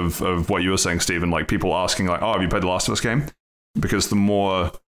reverse of what you were saying, Stephen. Like people asking, like, "Oh, have you played the Last of Us game?" Because the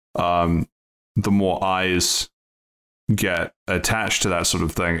more eyes get attached to that sort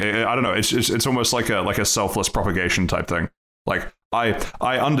of thing, I don't know. It's almost like a selfless propagation type thing. Like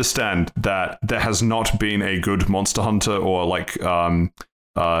I understand that there has not been a good Monster Hunter or like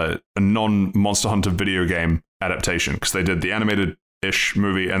a non-Monster Hunter video game adaptation, because they did the animated-ish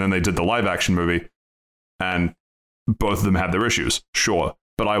movie and then they did the live-action movie, and both of them had their issues, sure,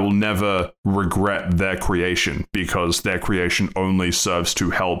 but I will never regret their creation, because their creation only serves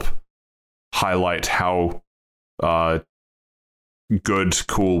to help highlight how good,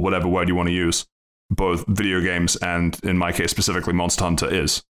 cool, whatever word you want to use, both video games and, in my case specifically, Monster Hunter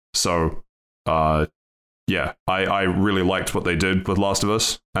is. So, yeah, I really liked what they did with Last of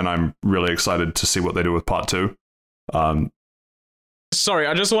Us, and I'm really excited to see what they do with Part 2. Sorry,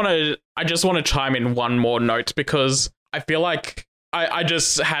 I just want to chime in one more note, because I feel like I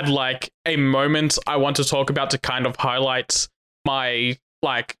just had like a moment I want to talk about to kind of highlight my,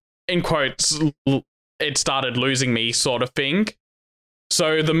 like, in quotes, it started losing me sort of thing.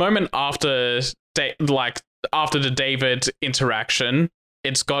 So the moment after the David interaction,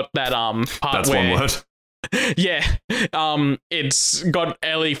 it's got that part That's where, one word. yeah, it's got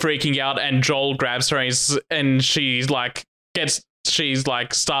Ellie freaking out and Joel grabs her and she's like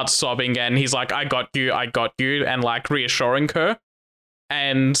starts sobbing, and he's like, I got you, and like reassuring her,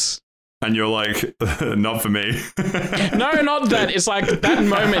 and you're like, not for me. No, not that. It's like that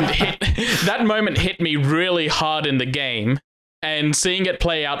moment hit me really hard in the game, and seeing it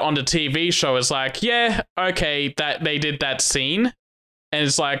play out on the TV show is like, yeah, okay, that they did that scene, and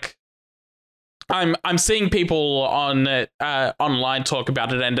it's like I'm seeing people on online talk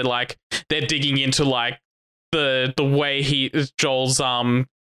about it, and they're digging into like the way Joel's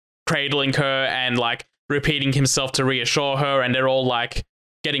cradling her and like repeating himself to reassure her, and they're all like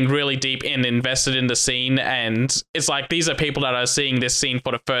getting really deep and invested in the scene, and it's like these are people that are seeing this scene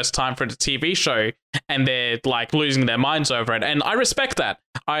for the first time for the TV show, and they're like losing their minds over it, and I respect that.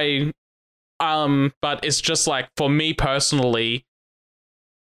 But it's just like, for me personally,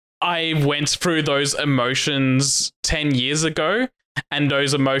 I went through those emotions 10 years ago, and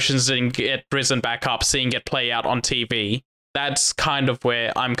those emotions didn't get risen back up seeing it play out on TV. That's kind of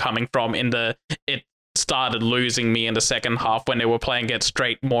where I'm coming from. It started losing me in the second half when they were playing it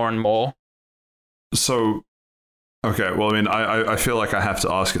straight more and more. So, okay, well, I mean, I feel like I have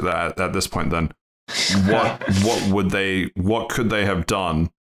to ask it that at this point. Then, what could they have done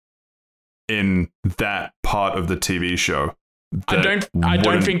in that part of the TV show? I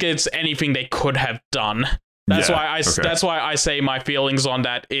don't think it's anything they could have done. That's why I say my feelings on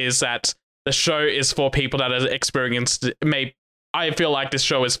that is that the show is for people that are experienced. I feel like this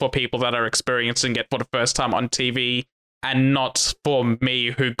show is for people that are experiencing it for the first time on TV, and not for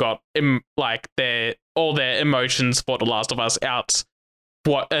me who got all their emotions for The Last of Us out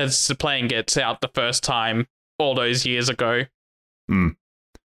playing it out the first time all those years ago.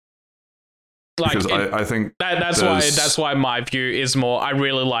 Because I think that's why my view is more. I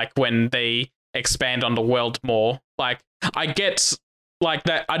really like when they expand on the world more. Like, I get like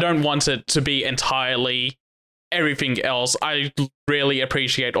that. I don't want it to be entirely everything else. I really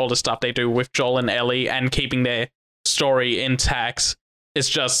appreciate all the stuff they do with Joel and Ellie and keeping their story intact. It's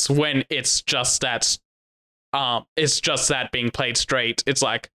just when it's just that being played straight. It's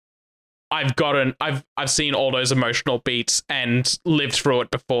like I've seen all those emotional beats and lived through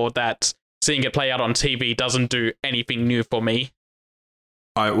it before. That seeing it play out on TV doesn't do anything new for me.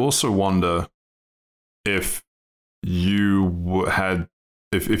 I also wonder if you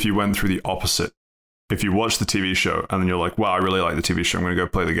if you went through the opposite. If you watch the TV show and then you're like, wow, I really like the TV show, I'm going to go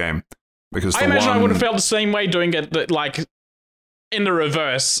play the game. Because I imagine I would have felt the same way doing it, like, in the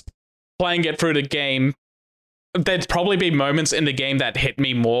reverse, playing it through the game. There'd probably be moments in the game that hit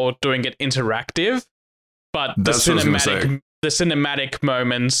me more doing it interactive, but the cinematic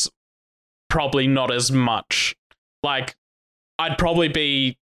moments, probably not as much. Like, I'd probably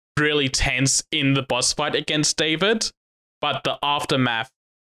be really tense in the boss fight against David, but the aftermath,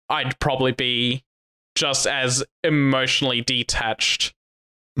 I'd probably be just as emotionally detached.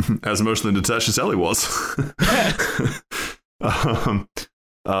 As emotionally detached as Ellie was.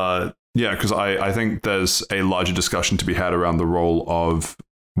 Yeah, because I think there's a larger discussion to be had around the role of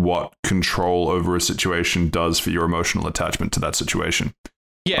what control over a situation does for your emotional attachment to that situation.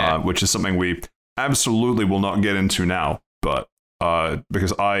 Yeah. Which is something we absolutely will not get into now. But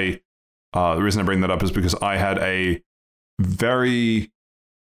because the reason I bring that up is because I had a very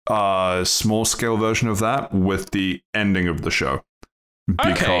small scale version of that with the ending of the show.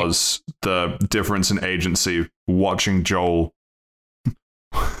 Because the difference in agency, watching Joel...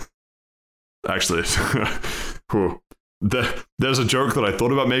 Actually, there's a joke that I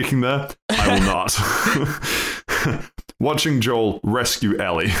thought about making there. I will not. Watching Joel rescue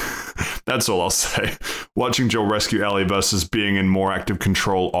Ellie. That's all I'll say. Watching Joel rescue Ellie versus being in more active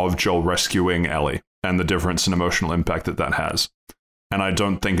control of Joel rescuing Ellie, and the difference in emotional impact that has. And I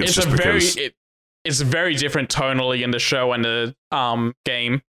don't think it's just because... It's very different tonally in the show and the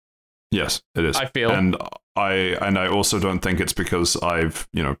game. Yes, it is. I feel. And I also don't think it's because I've,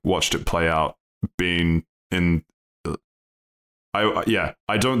 watched it play out, being in...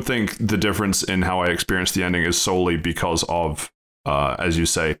 I don't think the difference in how I experienced the ending is solely because of, as you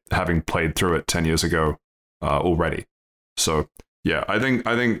say, having played through it 10 years ago already. So, yeah, I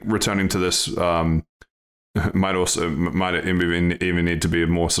think returning to this might even need to be a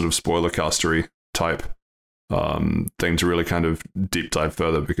more sort of spoiler castery type thing to really kind of deep dive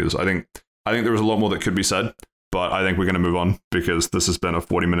further, because I think there was a lot more that could be said, but I think we're going to move on because this has been a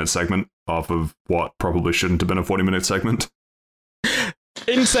 40-minute segment off of what probably shouldn't have been a 40-minute segment.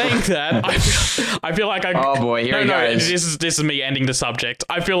 In saying that, I feel like I... Oh boy, here he goes. This is me ending the subject.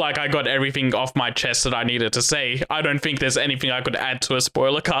 I feel like I got everything off my chest that I needed to say. I don't think there's anything I could add to a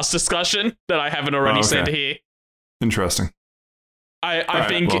spoiler cast discussion that I haven't already said here. Interesting. I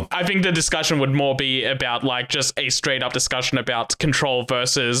think the discussion would more be about like just a straight up discussion about control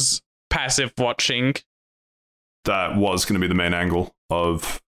versus passive watching. That was going to be the main angle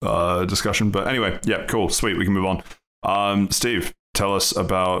of discussion, but anyway, yeah, cool, sweet, we can move on. Steve, tell us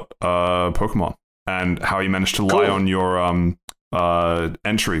about Pokemon and how you managed to lie on your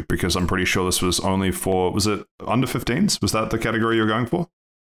entry, because I'm pretty sure this was only for, was it under 15s? Was that the category you were going for?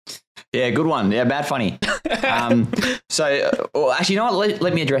 Yeah, good one. Yeah, bad funny. Well, actually, you know what?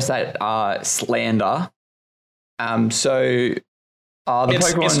 Let me address that slander. Pokemon,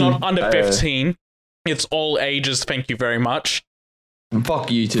 it's not under 15. It's all ages. Thank you very much.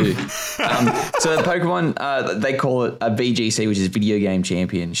 Fuck you too. So Pokemon, they call it a VGC, which is Video Game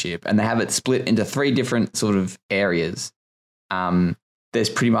Championship, and they have it split into 3 different sort of areas. There's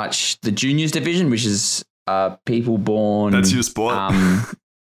pretty much the juniors division, which is people born. That's your sport.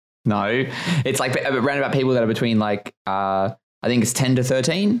 No, it's like around about people that are between like I think it's 10 to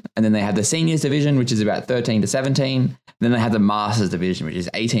 13. And then they have the seniors division, which is about 13 to 17. And then they have the masters division, which is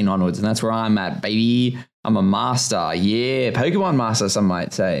 18 onwards. And that's where I'm at, baby. I'm a master. Yeah, Pokemon master, some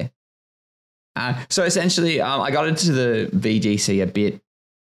might say. So essentially, I got into the VGC a bit,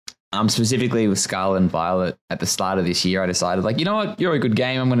 specifically with Scarlet and Violet at the start of this year. I decided, like, you know what? You're a good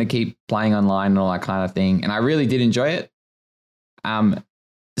game. I'm going to keep playing online and all that kind of thing. And I really did enjoy it.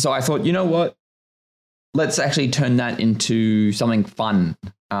 So I thought, you know what? Let's actually turn that into something fun.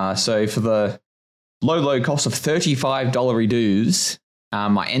 So for the low cost of $35 dues,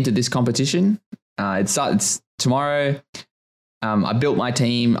 I entered this competition. It starts tomorrow. I built my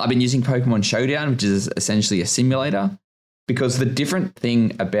team. I've been using Pokemon Showdown, which is essentially a simulator, because the different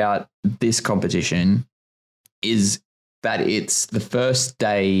thing about this competition is that it's the first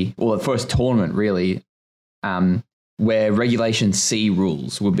day, or the first tournament really, where Regulation C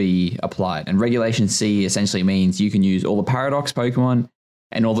rules will be applied. And Regulation C essentially means you can use all the Paradox Pokemon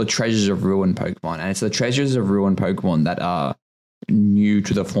and all the Treasures of Ruin Pokemon. And it's the Treasures of Ruin Pokemon that are new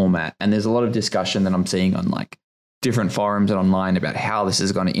to the format. And there's a lot of discussion that I'm seeing on like different forums and online about how this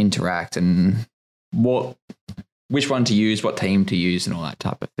is going to interact and which one to use, what team to use, and all that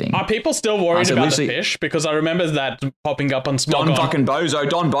type of thing. Are people still worried about the fish? Because I remember that popping up on Smogon. Don fucking Bozo.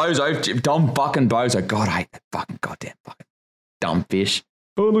 God, I hate that fucking goddamn fucking dumb fish.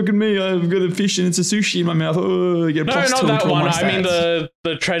 Oh, look at me. I've got a fish and it's a sushi in my mouth. Oh, I get no, not that one. I mean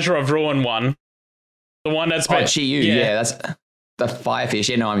the Treasure of Ruin one. The one that's... Chi-Yu. Yeah, that's the firefish.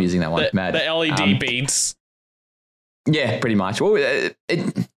 Yeah, no, I'm using that one. The LED beads. Yeah, pretty much. Well,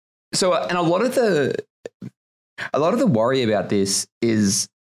 and a lot of the worry about this is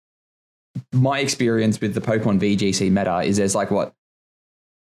my experience with the Pokemon VGC meta is there's like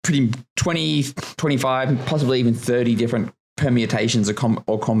pretty 20, 25, possibly even 30 different permutations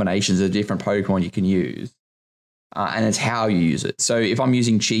or combinations of different Pokemon you can use. And it's how you use it. So if I'm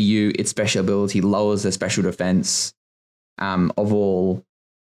using Chi-Yu, its special ability lowers the special defense of all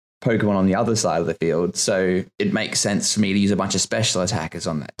Pokemon on the other side of the field. So it makes sense for me to use a bunch of special attackers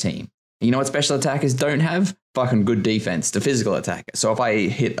on that team. You know what special attackers don't have? Fucking good defense to physical attackers. So if I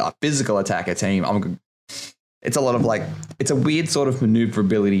hit a physical attacker team, it's a lot of like, it's a weird sort of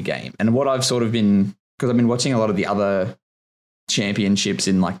maneuverability game. And what I've sort of been, because I've been watching a lot of the other championships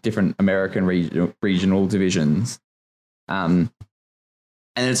in like different American regional divisions. And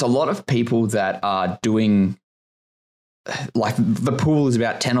it's a lot of people that are doing, like the pool is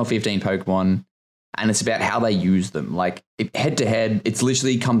about 10 or 15 Pokemon. And it's about how they use them. Like head to head, it's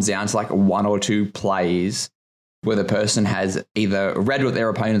literally comes down to like one or two plays where the person has either read what their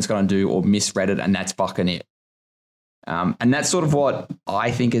opponent's going to do or misread it, and that's fucking it. And that's sort of what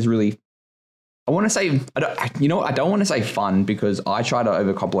I think is really, I want to say, I don't want to say fun because I try to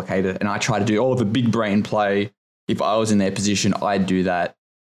overcomplicate it and I try to do, the big brain play. If I was in their position, I'd do that.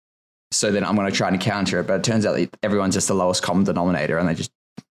 So then I'm going to try and counter it. But it turns out that everyone's just the lowest common denominator and they just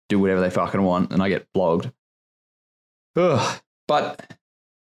do whatever they fucking want, and I get blogged. Ugh. But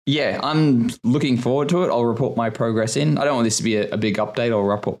yeah, I'm looking forward to it. I'll report my progress in. I don't want this to be a big update. I'll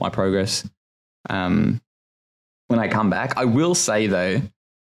report my progress when I come back. I will say though,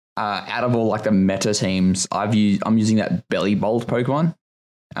 out of all like the meta teams, I'm using that Bellibolt Pokemon,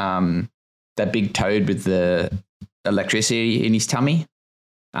 that big toad with the electricity in his tummy.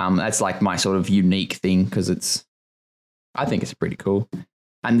 That's like my sort of unique thing because I think it's pretty cool.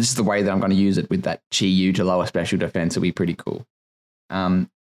 And this is the way that I'm going to use it with that Chi-Yu to lower special defense. It'll be pretty cool. So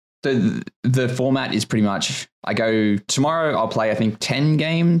the format is pretty much, I go tomorrow, I'll play, I think 10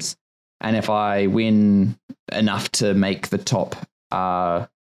 games. And if I win enough to make the top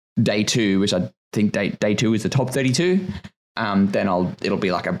day 2, which I think day 2 is the top 32, then it'll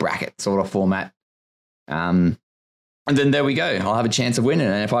be like a bracket sort of format. And then there we go. I'll have a chance of winning.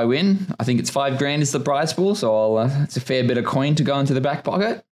 And if I win, I think it's $5,000 is the prize pool. So it's a fair bit of coin to go into the back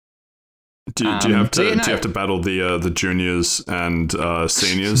pocket. Do you have to battle the juniors and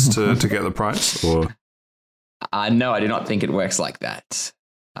seniors to get the prize? Or no, I do not think it works like that.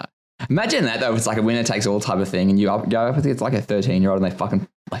 Imagine that though. It's like a winner takes all type of thing, and you go up with it's like a 13-year-old, and they fucking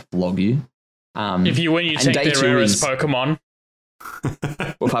like flog you. If you win, you take their rarest Pokemon.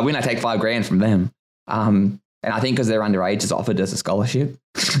 Well, if I win, I take $5,000 from them. And I think because they're underage, it's offered as a scholarship.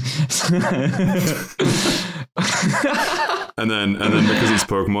 and then because it's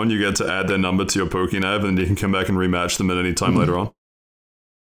Pokemon, you get to add their number to your Pokénav, and you can come back and rematch them at any time later on.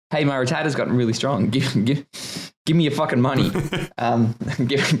 Hey, my Rattatta's gotten really strong. Give me your fucking money.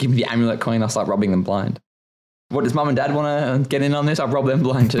 Give me the amulet coin. I'll start robbing them blind. What, does mum and dad want to get in on this? I'll rob them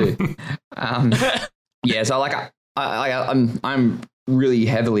blind too. Yeah, so like I'm really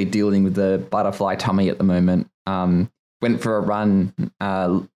heavily dealing with the butterfly tummy at the moment. went for a run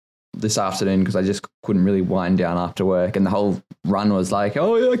this afternoon because I just couldn't really wind down after work, and the whole run was like,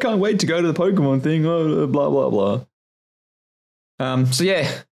 oh yeah, I can't wait to go to the Pokemon thing, blah blah blah. So yeah,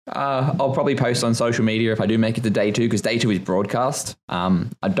 I'll probably post on social media if I do make it to day 2, because day 2 is broadcast. I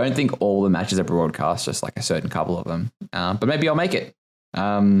don't think all the matches are broadcast, just like a certain couple of them. But maybe I'll make it.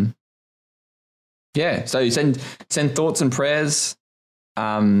 Yeah, so send thoughts and prayers.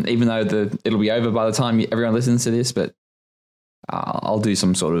 Even though it'll be over by the time everyone listens to this, but I'll do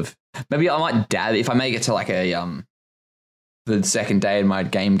some sort of, maybe I might dab if I make it to like the second day and my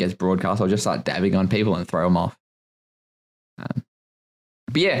game gets broadcast. I'll just start dabbing on people and throw them off.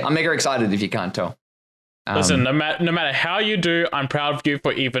 But yeah, I'm mega excited if you can't tell. Listen, no matter how you do, I'm proud of you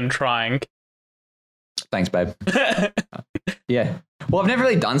for even trying. Thanks, babe. Yeah. Well, I've never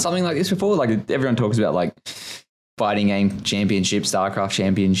really done something like this before. Like everyone talks about like fighting game championships, StarCraft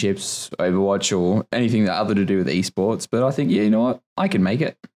championships, Overwatch, or anything other to do with esports. But I think, yeah, you know what? I can make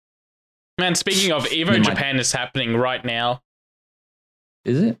it. Man, speaking of Evo, Japan is happening right now.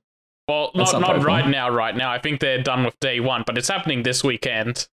 Is it? Well, not right now. I think they're done with day 1, but it's happening this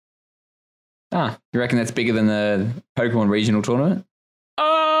weekend. You reckon that's bigger than the Pokemon regional tournament?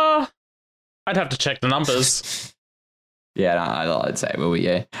 I'd have to check the numbers. Yeah, no, I'd say it will be,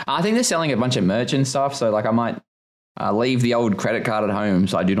 yeah. I think they're selling a bunch of merch and stuff, so like I might leave the old credit card at home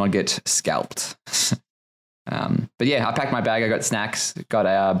so I do not get scalped. But yeah, I packed my bag. I got snacks, got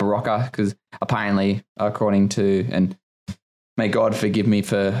a Barocca, because apparently, according to, and may God forgive me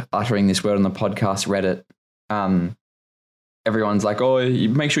for uttering this word on the podcast Reddit, everyone's like, oh, you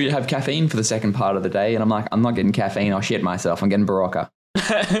make sure you have caffeine for the second part of the day. And I'm like, I'm not getting caffeine. I'll shit myself. I'm getting Barocca.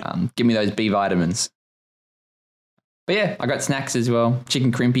 Give me those B vitamins. But yeah, I got snacks as well.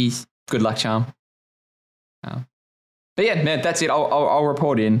 Chicken crimpies. Good luck charm. But yeah, man, that's it. I'll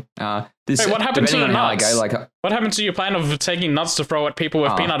report in. Wait, what happened to the nuts? What happened to your plan of taking nuts to throw at people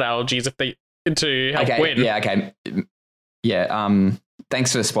with peanut allergies if they to help win? Yeah, okay. Yeah,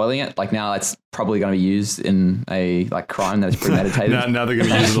 thanks for spoiling it. Like now it's probably going to be used in a like crime that is premeditated. now they're going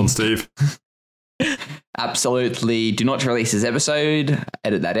to use it on Steve. Absolutely. Do not release this episode.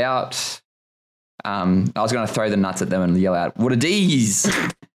 Edit that out. I was going to throw the nuts at them and yell out, "What are these?"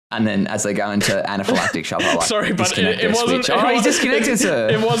 And then as they go into anaphylactic shock, I like, sorry, but it wasn't. He's disconnected, sir.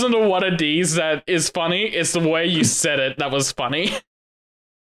 It wasn't a "what are these" that is funny. It's the way you said it that was funny.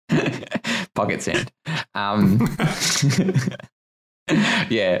 Pocket sand.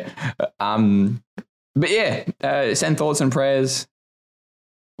 Yeah. But yeah, send thoughts and prayers.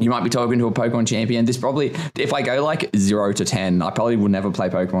 You might be talking to a Pokemon champion. This probably, if I go like 0 to 10, I probably will never play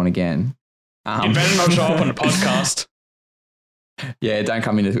Pokemon again. You better not show up on the podcast. Yeah, don't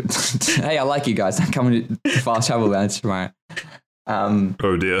come into. Hey, I like you guys. Don't come into Fast Travel Lounge tomorrow.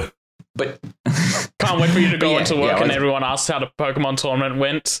 Oh dear. But can't wait for you to go into work and everyone asks how the Pokemon tournament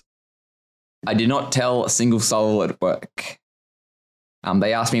went. I did not tell a single soul at work.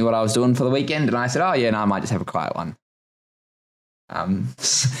 They asked me what I was doing for the weekend, and I said, "Oh yeah, no, I might just have a quiet one."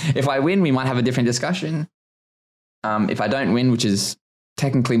 If I win, we might have a different discussion. If I don't win, which is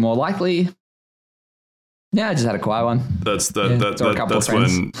technically more likely, yeah, I just had a quiet one. That's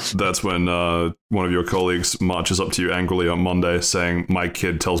when one of your colleagues marches up to you angrily on Monday saying, "My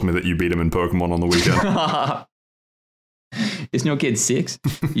kid tells me that you beat him in Pokemon on the weekend." Isn't your kid 6?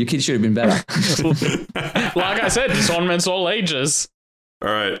 Your kid should have been better. Like I said, tournaments all ages.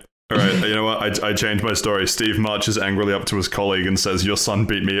 All right. You know what? I changed my story. Steve marches angrily up to his colleague and says, "Your son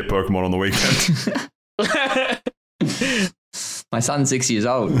beat me at Pokemon on the weekend." My son's 6 years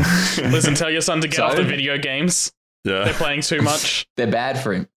old. Listen, tell your son to get off the video games. Yeah. They're playing too much. They're bad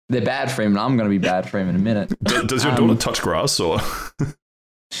for him. And I'm going to be bad for him in a minute. Does your daughter touch grass or?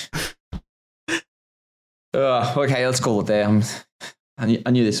 Okay, let's call it there. I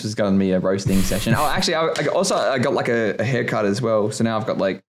knew this was going to be a roasting session. Oh, actually, I got like a haircut as well. So now I've got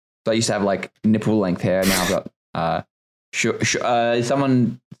like, so I used to have like nipple length hair. Now I've got,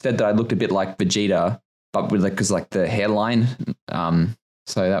 someone said that I looked a bit like Vegeta, but with like, cause like the hairline.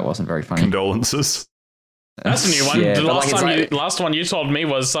 So that wasn't very funny. Condolences. That's a new one. Yeah, the last one you told me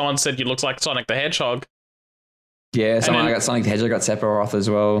was someone said you look like Sonic the Hedgehog. Yeah, I got Sonic the Hedgehog, got Sephiroth as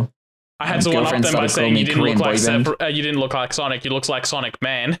well. I had to one up them by saying you didn't look like Sonic. You look like Sonic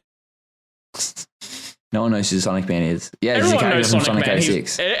Man. No one knows who Sonic Man is. Yeah, everyone knows Sonic Man.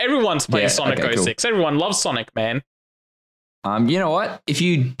 06. Everyone's played Sonic 06. Cool. Everyone loves Sonic Man. You know what? If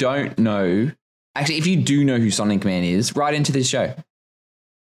you don't know, actually, if you do know who Sonic Man is, write into this show.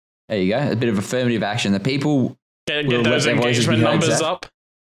 There you go. A bit of affirmative action. The people get those engagement numbers up.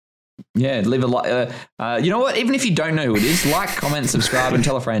 Yeah, leave a like. You know what? Even if you don't know who it is, like, comment, subscribe, and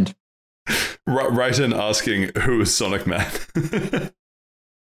tell a friend. Write in asking who is Sonic Man.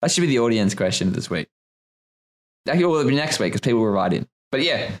 That should be the audience question this week. Actually, well, it'll be next week because people will write in. But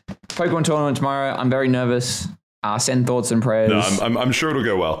yeah, Pokemon tournament tomorrow. I'm very nervous. Send thoughts and prayers. No, I'm sure it'll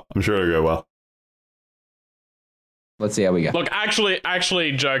go well. Let's see how we go. Look,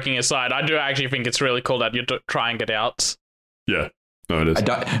 actually, joking aside, I do actually think it's really cool that you're trying it out. Yeah, no, it is.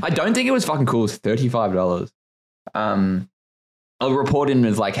 I don't think it was fucking cool. It's $35. I'll report in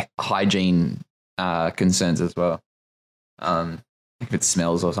with like hygiene concerns as well. If it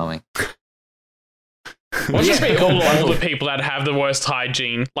smells or something. We'll just be all the people that have the worst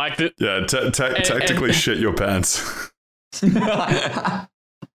hygiene. Like technically shit your pants.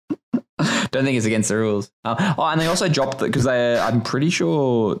 Don't think it's against the rules. And they also dropped because I'm pretty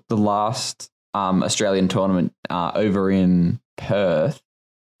sure the last Australian tournament over in Perth.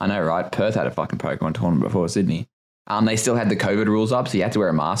 I know, right? Perth had a fucking Pokemon tournament before Sydney. They still had the COVID rules up, so you had to wear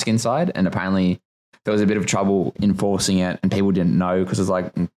a mask inside. And apparently there was a bit of trouble enforcing it, and people didn't know because it's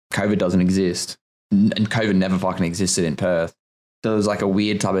like COVID doesn't exist, and COVID never fucking existed in Perth. So it was like a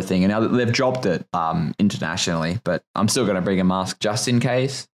weird type of thing. And now they've dropped it internationally, but I'm still going to bring a mask just in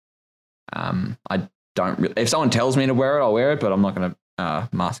case. I don't. If someone tells me to wear it, I'll wear it, but I'm not going to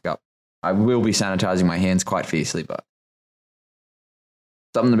mask up. I will be sanitizing my hands quite fiercely, but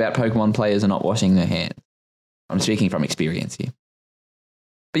something about Pokemon players are not washing their hands. I'm speaking from experience here.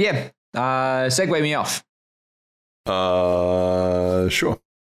 But yeah, segue me off. Sure.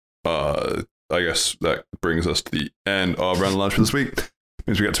 I guess that brings us to the end of Random Lunch for this week.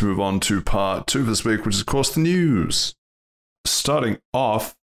 Means we get to move on to part 2 for this week, which is, of course, the news. Starting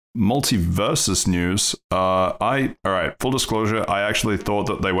off, multiversus news. All right, full disclosure, I actually thought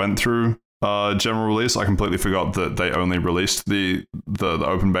that they went through general release. I completely forgot that they only released the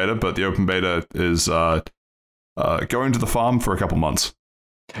open beta, but the open beta is going to the farm for a couple months.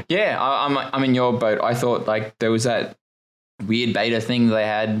 Yeah, I'm in your boat. I thought like there was that weird beta thing they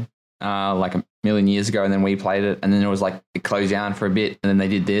had like a million years ago, and then we played it, and then it was like it closed down for a bit, and then they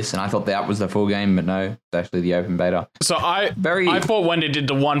did this, and I thought that was the full game, but no, it's actually the open beta. So I thought when they did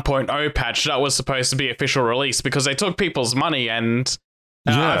the 1.0 patch, that was supposed to be official release because they took people's money, and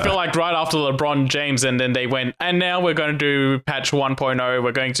I feel like right after LeBron James, and then they went, and now we're going to do patch 1.0,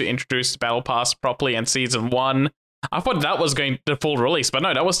 we're going to introduce the Battle Pass properly in Season 1. I thought that was going to full release, but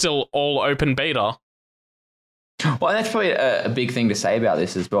no, that was still all open beta. Well, that's probably a big thing to say about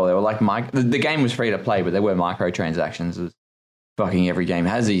this as well. They were like, the game was free to play, but there were microtransactions, as fucking every game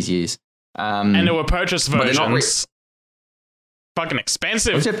has these years. And there were purchase versions. Fucking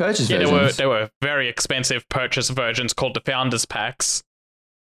expensive. What's your purchase versions? There were very expensive purchase versions called the Founders Packs.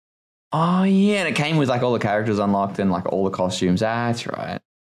 Oh, yeah, and it came with like all the characters unlocked and like all the costumes. That's right.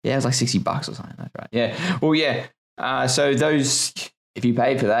 Yeah, it was like $60 or something. That's right. Yeah. Well, yeah. So those, if you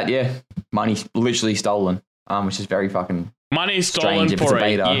paid for that, yeah, money literally stolen. Which is very fucking money stolen for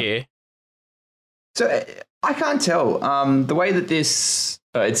a year. So I can't tell. The way that this,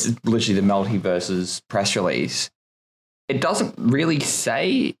 it's literally the Multiverses press release. It doesn't really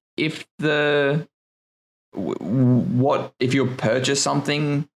say if if you purchase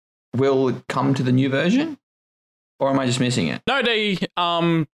something will come to the new version, or am I just missing it? No,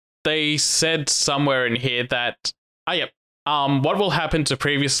 they said somewhere in here that what will happen to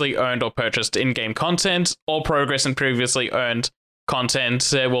previously earned or purchased in-game content or progress in previously earned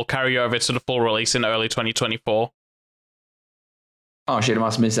content will carry over to the full release in early 2024. Oh shit, I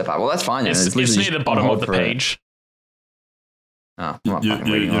must have missed that part. Well, that's fine then. It's near the bottom of the page. You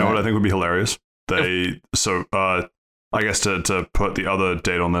know what I think would be hilarious? I guess to put the other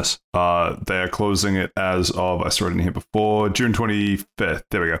date on this, they are closing it as of, I saw it in here before, June 25th.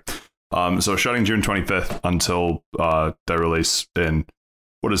 There we go. So shutting June 25th until they release in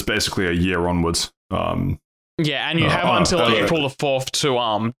what is basically a year onwards. And you have until April the 4th to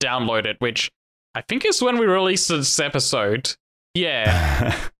download it, which I think is when we released this episode.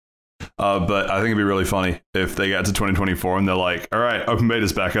 Yeah. But I think it'd be really funny if they get to 2024 and they're like, all right, open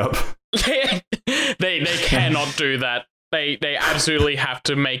beta's back up. they cannot do that. They absolutely have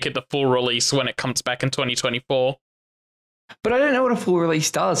to make it the full release when it comes back in 2024. But I don't know what a full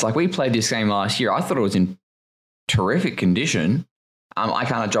release does. Like, we played this game last year. I thought it was in terrific condition. I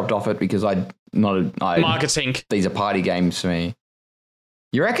kind of dropped off it because marketing. These are party games for me.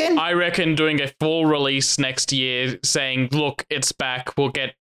 You reckon? I reckon doing a full release next year, saying, "Look, it's back. We'll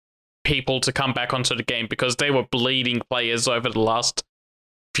get people to come back onto the game," because they were bleeding players over the last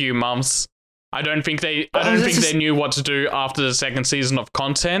few months. I don't think they knew what to do after the second season of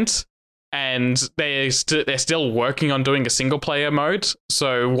content. And they're still working on doing a single player mode.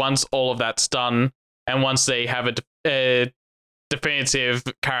 So once all of that's done, and once they have a definitive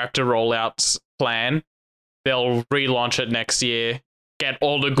character rollout plan. They'll relaunch it next year, get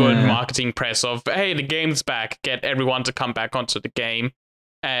all the good marketing press of, hey, the game's back, get everyone to come back onto the game,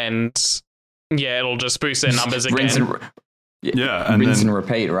 and yeah, it'll just boost their numbers again. And rinse then and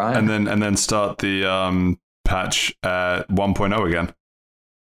repeat, right? and then start the patch at 1.0 again.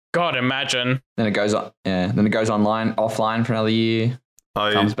 God, imagine. Then it goes on. Yeah. Then it goes offline for another year.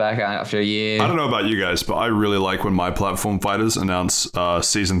 Comes back after a year. I don't know about you guys, but I really like when my platform fighters announce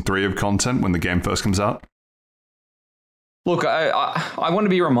season 3 of content when the game first comes out. Look, I want to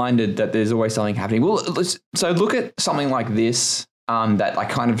be reminded that there's always something happening. Well, so look at something like this. That like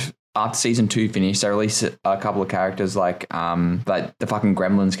kind of after season 2 finished, they released a couple of characters like the fucking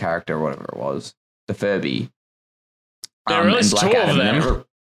Gremlins character or whatever it was, the Furby. They released 2 of them.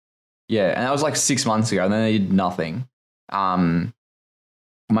 Yeah, and that was like 6 months ago, and then they did nothing. Maybe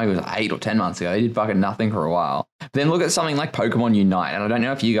it was 8 or 10 months ago. They did fucking nothing for a while. But then look at something like Pokemon Unite, and I don't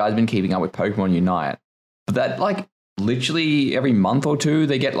know if you guys have been keeping up with Pokemon Unite, but that like literally every month or two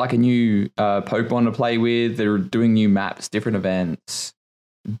they get like a new Pokemon to play with. They're doing new maps, different events.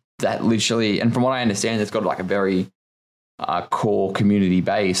 That literally, and from what I understand, it's got like a very core community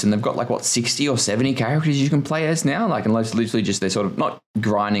base, and they've got like 60 or 70 characters you can play as now. Like, unless literally just they're sort of not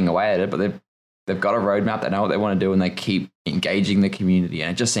grinding away at it, but they've got a roadmap. They know what they want to do, and they keep engaging the community. And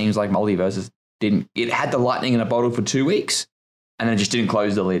it just seems like Multiverses it had the lightning in a bottle for 2 weeks, and then it just didn't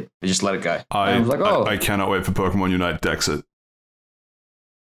close the lid. They just let it go. I was like, I cannot wait for Pokemon Unite Dexit.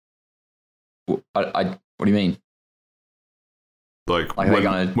 What do you mean? Like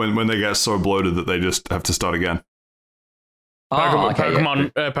when they get so bloated that they just have to start again.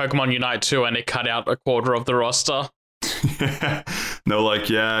 Pokemon Unite 2, and it cut out a quarter of the roster. No, like,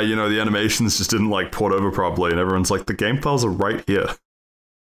 the animations just didn't like port over properly, and everyone's like, the game files are right here.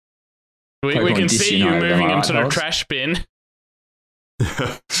 We can see you moving into the trash bin.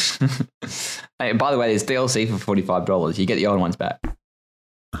 Hey, by the way, there's DLC for $45. You get the old ones back.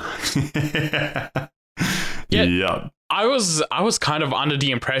 Yeah. I was kind of under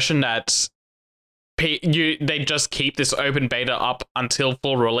the impression that they just keep this open beta up until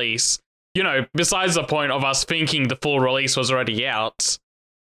full release. Besides the point of us thinking the full release was already out.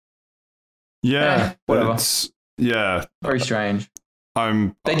 Yeah, whatever. Yeah, very strange.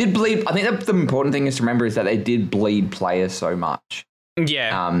 They did bleed. I think the important thing is to remember is that they did bleed players so much.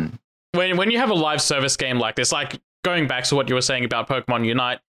 Yeah. When you have a live service game like this, like going back to what you were saying about Pokemon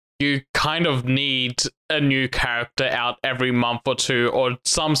Unite, you kind of need a new character out every month or two, or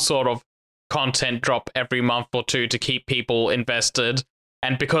some sort of content drop every month or two to keep people invested.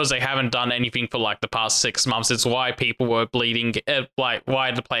 And because they haven't done anything for like the past 6 months, it's why people were bleeding,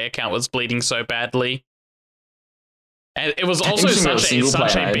 why the player count was bleeding so badly. And it was also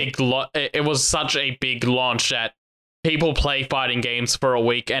such a big launch that people play fighting games for a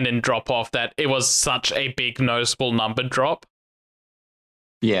week and then drop off, that it was such a big noticeable number drop.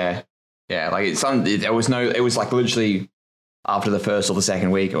 Yeah. Like it was like literally after the first or the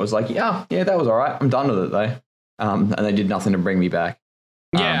second week, it was like, yeah, that was all right. I'm done with it though. And they did nothing to bring me back.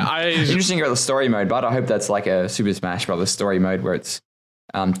 Interesting about the story mode, but I hope that's like a Super Smash Brothers story mode where it's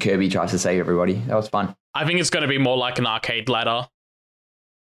Kirby tries to save everybody. That was fun. I think it's going to be more like an arcade ladder.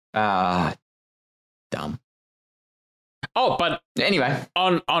 Dumb. Oh, but anyway,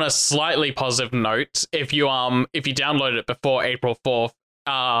 on a slightly positive note, if you download it before April 4th,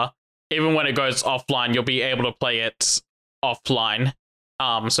 even when it goes offline, you'll be able to play it offline.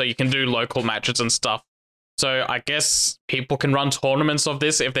 So you can do local matches and stuff. So I guess people can run tournaments of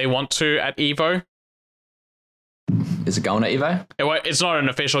this if they want to at EVO. Is it going to EVO? It's not an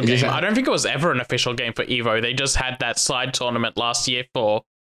official game. I don't think it was ever an official game for EVO. They just had that side tournament last year for,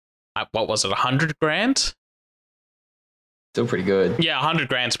 what was it, 100 grand? Still pretty good. Yeah, 100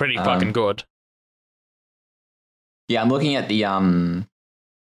 grand's pretty fucking good. Yeah, I'm looking at the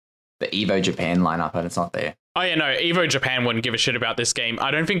EVO Japan lineup, and it's not there. Oh yeah, no, EVO Japan wouldn't give a shit about this game.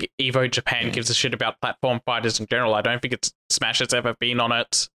 I don't think EVO Japan gives a shit about platform fighters in general. I don't think Smash has ever been on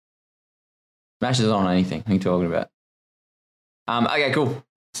it. Smash isn't on anything. What are you talking about? Okay, cool.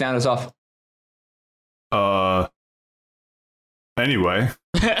 Sound us off. Anyway.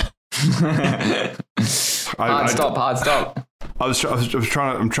 Hard stop. I'm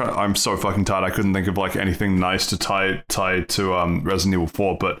so fucking tired. I couldn't think of like anything nice to tie to Resident Evil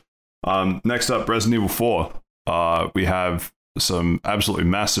 4. But next up, Resident Evil 4. We have some absolutely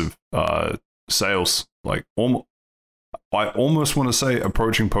massive sales. Like I almost want to say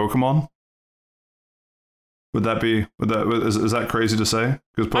approaching Pokemon. Is that crazy to say?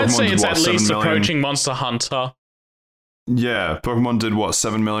 Because I'd say it's at least approaching Monster Hunter. Yeah, Pokemon did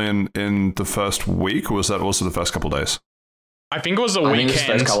 7 million in the first week, or was that also the first couple of days? I think it was a I think weekend. it was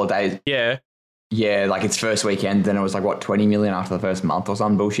first couple of days. Yeah. Yeah, like its first weekend, then it was like, what, 20 million after the first month or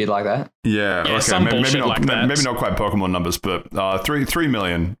some bullshit like that? Yeah, Yeah, okay. some bullshit Maybe not, like that. maybe not quite Pokemon numbers, but 3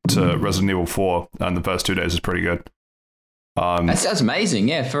 million to Resident Evil 4 in the first 2 days is pretty good. That's amazing,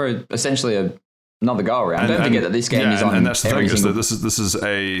 yeah, for essentially another go around. Don't forget that this game is on and that's the thing, every is single... that this is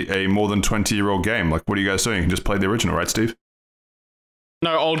a more than 20-year-old game. Like, what are you guys doing? You can just play the original, right, Steve?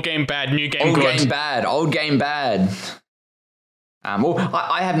 No, old game bad, new game Old good. game bad, old game bad. Well,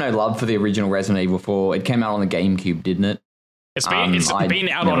 I have no love for the original Resident Evil 4. It came out on the GameCube, didn't it? It's been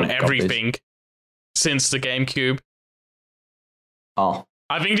out never on got everything since the GameCube. Oh,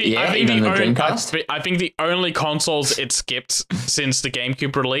 I think even the Dreamcast? I think the only consoles it skipped since the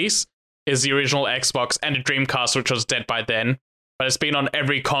GameCube release is the original Xbox and the Dreamcast, which was dead by then. But it's been on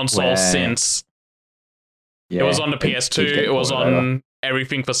every console since. yeah. It was on the PS2. It was on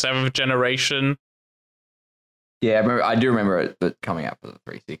everything for 7th generation. Yeah, I do remember it coming out for the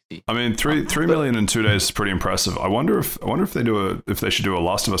 360. I mean, 3 million in 2 days is pretty impressive. I wonder if they should do a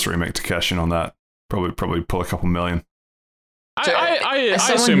Last of Us remake to cash in on that. Probably pull a couple million. I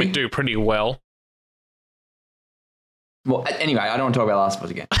assume it do pretty well. Well, anyway, I don't want to talk about Last of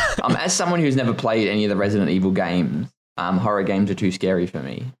Us again. As someone who's never played any of the Resident Evil games, horror games are too scary for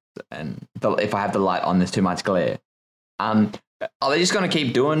me. And if I have the light on, there's too much glare. Are they just going to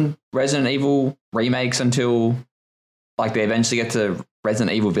keep doing Resident Evil remakes until like they eventually get to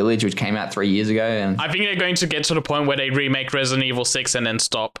Resident Evil Village, which came out 3 years ago? And I think they're going to get to the point where they remake Resident Evil 6 and then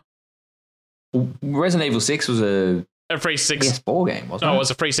stop. Resident Evil 6 was a 360 PS4 game, wasn't it? No, it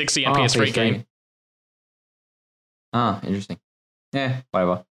was a 360 and PS3 game. Ah, interesting. Yeah,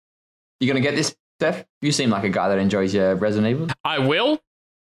 whatever. You gonna get this, Steph? You seem like a guy that enjoys your Resident Evil. I will.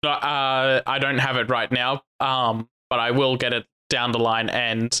 I don't have it right now. But I will get it down the line.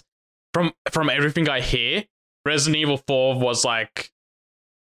 And from everything I hear, Resident Evil 4 was like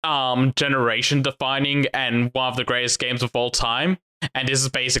generation defining and one of the greatest games of all time. And this is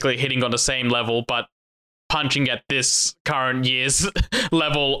basically hitting on the same level, but punching at this current year's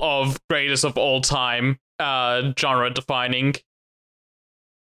level of greatest of all time, genre defining.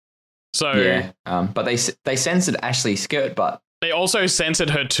 So yeah, but they censored Ashley Skirt, but they also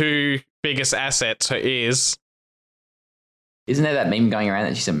censored her two biggest assets, her ears. Isn't there that meme going around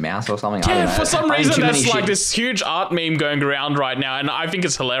that she's a mouse or something? I don't Yeah, know. for some I reason too many that's like shit- this huge art meme going around right now, and I think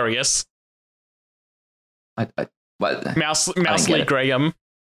it's hilarious. What? Mousely it. Graham.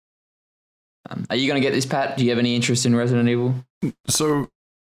 Are you going to get this, Pat? Do you have any interest in Resident Evil? So,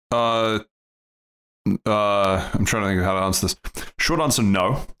 I'm trying to think of how to answer this. Short answer,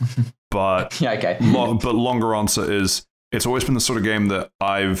 no. But Yeah, okay. but longer answer is it's always been the sort of game that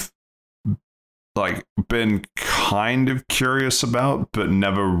I've like been kind of curious about, but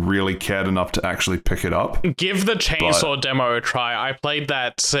never really cared enough to actually pick it up. Give the chainsaw demo a try. I played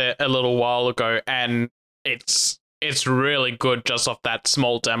that a little while ago, and it's really good just off that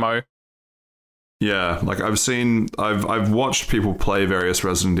small demo. Yeah, like I've watched people play various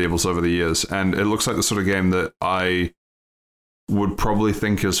Resident Evils over the years, and it looks like the sort of game that I would probably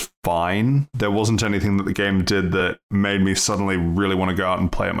think is fine. There wasn't anything that the game did that made me suddenly really want to go out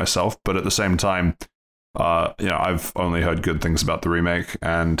and play it myself, but at the same time, I've only heard good things about the remake,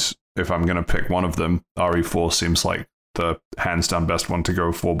 and if I'm going to pick one of them, RE4 seems like the hands down best one to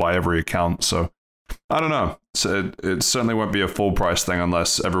go for by every account, so I don't know. So it certainly won't be a full price thing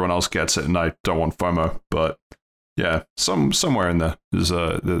unless everyone else gets it and I don't want FOMO, but yeah, somewhere in there there's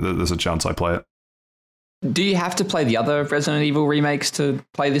a chance I play it. Do you have to play the other Resident Evil remakes to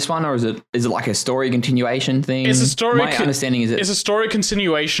play this one, or is it like a story continuation thing? It's a story. My understanding is it's a story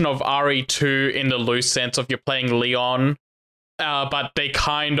continuation of RE2 in the loose sense of you're playing Leon, but they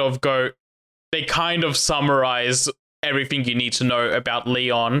kind of summarize everything you need to know about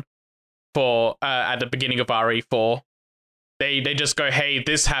Leon for at the beginning of RE4. They just go, hey,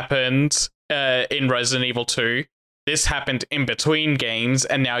 this happened in Resident Evil 2. This happened in between games,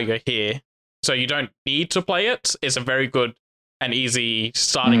 and now you're here. So you don't need to play it. It's a very good and easy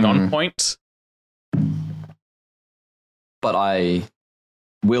starting on point. But I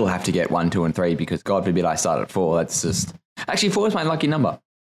will have to get 1, 2, and 3 because God forbid I start at 4. That's just... Actually, 4 is my lucky number.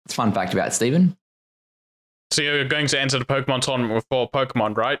 It's a fun fact about Stephen. So you're going to enter the Pokemon tournament with 4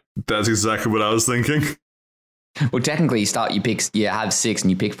 Pokemon, right? That's exactly what I was thinking. Well, technically, you have 6 and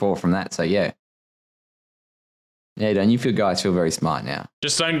you pick 4 from that, so yeah. Yeah, don't you guys feel very smart now?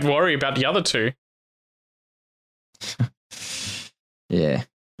 Just don't worry about the other 2. Yeah.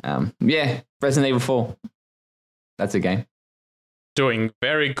 Resident Evil 4. That's a game. Doing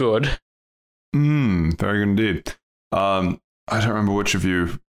very good. Very good indeed. I don't remember which of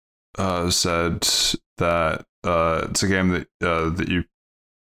you said that it's a game that you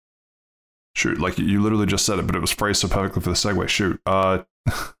shoot. Like you literally just said it, but it was phrased so perfectly for the segue. Shoot.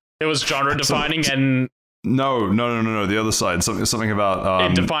 It was genre defining and No. The other side. Something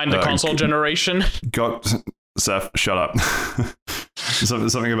about it defined the console generation. Seth, shut up.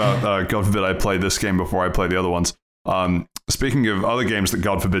 Something about God forbid I play this game before I play the other ones. Speaking of other games that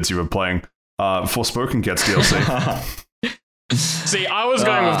God forbids you were playing, Forspoken gets DLC. See, I was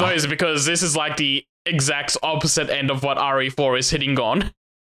going with those because this is like the exact opposite end of what RE4 is hitting on.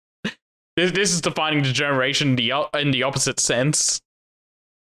 This is defining the generation in the opposite sense.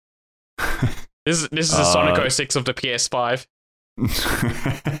 This is the Sonic 06 of the PS5.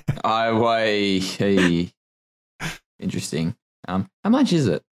 Hey. Interesting. How much is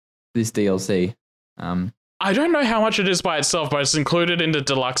it? This DLC? I don't know how much it is by itself, but it's included in the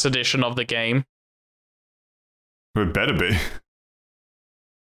deluxe edition of the game. It better be.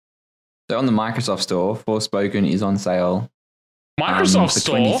 So on the Microsoft Store, Forspoken is on sale. Microsoft for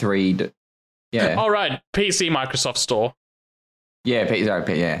Store? 23. Yeah. Oh, right. PC Microsoft Store. Yeah,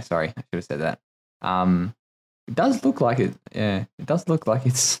 sorry. I should have said that. It does look like it. Yeah, it does look like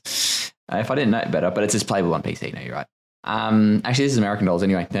it's... if I didn't know it better, but it's just playable on PC. No, you're right. Actually, this is American dollars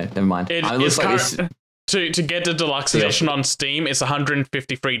anyway. No, never mind. It looks like this... To get the deluxe edition on Steam, it's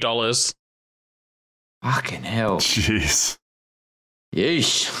 $153. Fucking hell. Jeez.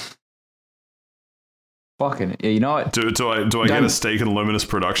 Yeesh. Fucking... Yeah, you know what? Do I get a stake in Luminous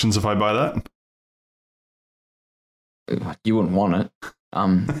Productions if I buy that? You wouldn't want it.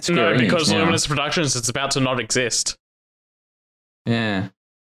 No, because Luminous Productions, it's about to not exist. Yeah.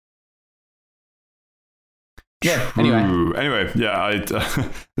 Yeah. Anyway, yeah.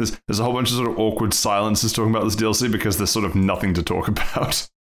 There's a whole bunch of sort of awkward silences talking about this DLC because there's sort of nothing to talk about.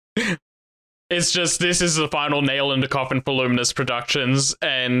 It's just this is the final nail in the coffin for Luminous Productions,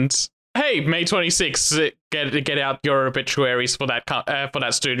 and hey, May 26th, get out your obituaries for that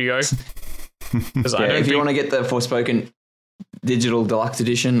studio. If you want to get the Forspoken Digital Deluxe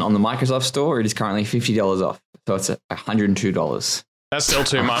Edition on the Microsoft Store, it is currently $50 off. So it's $102. That's still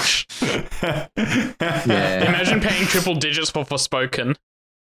too much. Yeah. Imagine paying triple digits for Forspoken.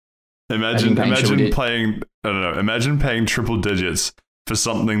 Imagine paying Imagine paying triple digits for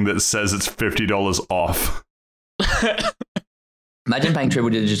something that says it's $50 off. Imagine paying triple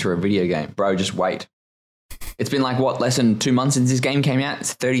digits for a video game. Bro, just wait. It's been like, what, less than 2 months since this game came out?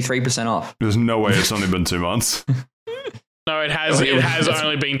 It's 33% off. There's no way it's only been 2 months. No, it has. It has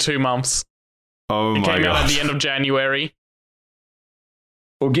only been 2 months. Oh my god! It came out at the end of January.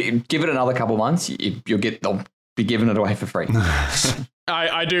 Well, give it another couple months. They'll be giving it away for free.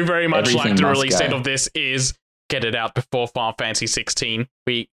 I do very much like the release date of this is get it out before Final Fantasy 16.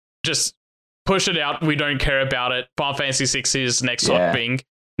 We just push it out. We don't care about it. Final Fantasy 16 is next hot thing.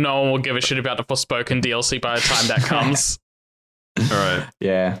 No one will give a shit about the Forspoken DLC by the time that comes. All right.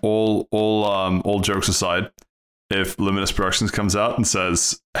 Yeah. All jokes aside, if Luminous Productions comes out and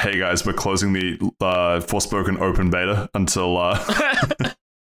says, "Hey guys, we're closing the Forspoken open beta until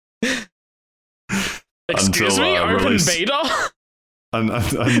excuse me, open release, beta,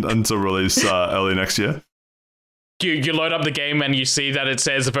 until release early next year." You load up the game and you see that it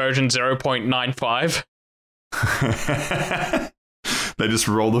says version 0.95. They just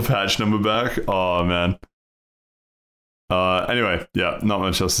roll the patch number back. Oh man. Anyway, yeah, not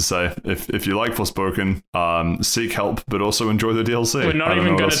much else to say. If you like Forspoken, seek help, but also enjoy the DLC. We're not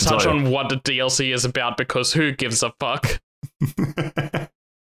even going to touch on what the DLC is about because who gives a fuck?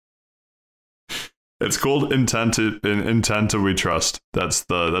 It's called In Tanta We Trust. That's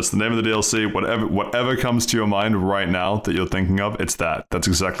the name of the DLC. Whatever comes to your mind right now that you're thinking of, it's that. That's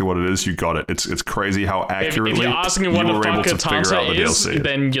exactly what it is. You got it. It's crazy how accurately if you're asking what the fuck a Tanta is,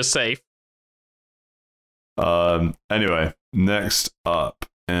 then you're safe. Anyway, next up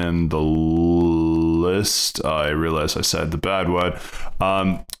in the list, I realize I said the bad word.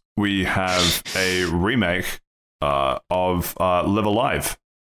 We have a remake of Live Alive.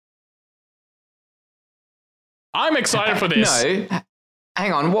 I'm excited for this. No,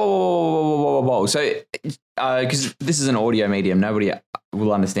 hang on. Whoa. So, because this is an audio medium, nobody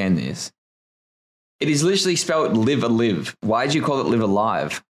will understand this. It is literally spelled Live Alive. Why did you call it Live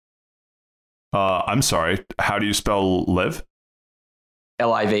Alive? I'm sorry. How do you spell live?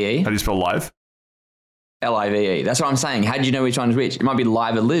 Live. How do you spell live? Live. That's what I'm saying. How do you know which one's which? It might be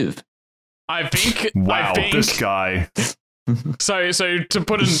live or live. I think. Wow, this guy. So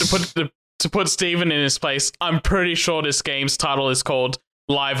to put Steven in his place, I'm pretty sure this game's title is called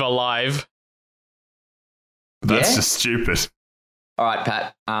Live Alive. That's just stupid. All right,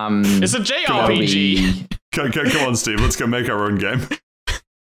 Pat. It's a JRPG. Come on, Steve. Let's go make our own game.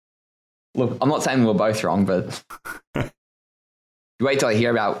 Look, I'm not saying we're both wrong, but you wait till I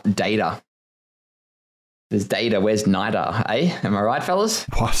hear about Data. There's Data. Where's Nida? Eh? Am I right, fellas?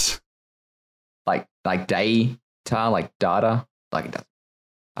 What? Like data, like data, like it doesn't.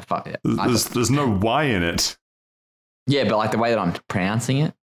 I fuck it. There's no Y in it. Yeah, but like the way that I'm pronouncing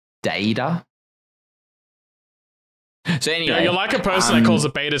it, Data. So anyway, You're like a person that calls a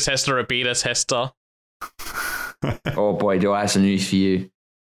beta tester a beta tester. Oh boy, do I have some news for you.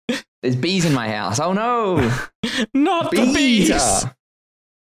 There's bees in my house. Oh no. Not the bees.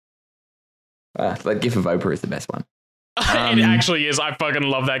 The GIF of Oprah is the best one. It actually is. I fucking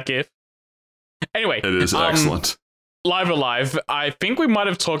love that GIF. Anyway. It is excellent. Live Alive. I think we might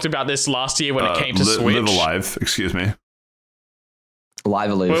have talked about this last year when it came to Switch. Live Alive, excuse me.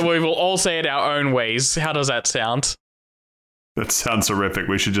 Live Alive. We will all say it our own ways. How does that sound? That sounds horrific.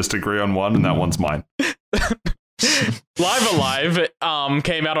 We should just agree on one, and that one's mine. Live Alive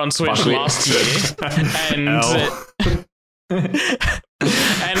came out on Switch last year, and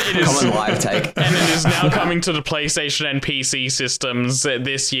it is common live take, and it is now coming to the PlayStation and PC systems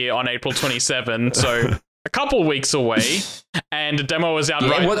this year on April 27. So a couple weeks away, and the demo is out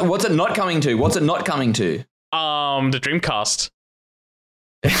right. What's it not coming to? What's it not coming to? The Dreamcast.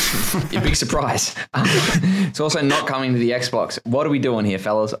 Your big surprise. It's also not coming to the Xbox. What are we doing here,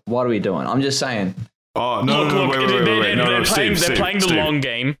 fellas? What are we doing? I'm just saying. Oh no! Wait! No, They're playing the long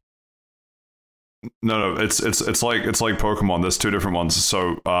game. No, it's like Pokemon. There's two different ones.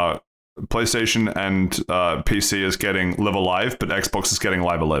 So PlayStation and PC is getting Live Alive, but Xbox is getting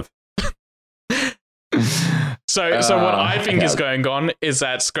Live Alive. So what I think is going on is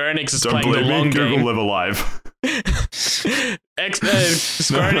that Square Enix is playing the long game. Google Live Alive. Square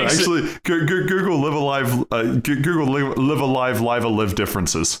Enix. Actually, Google Live Alive. Google Live Alive. Live Alive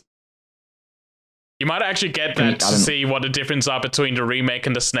differences. You might actually get that to see what the difference are between the remake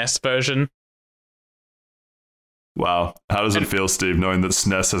and the SNES version. Wow, how does it feel, Steve, knowing that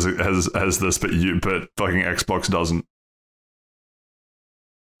SNES has this, but fucking Xbox doesn't?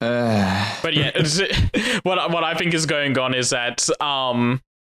 But yeah, what I think is going on is that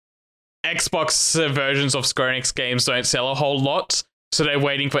Xbox versions of Square Enix games don't sell a whole lot, so they're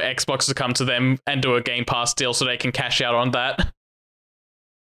waiting for Xbox to come to them and do a Game Pass deal so they can cash out on that.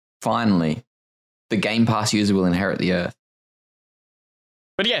 Finally, the Game Pass user will inherit the earth.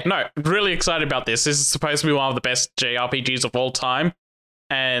 But yeah, no, really excited about this. This is supposed to be one of the best JRPGs of all time,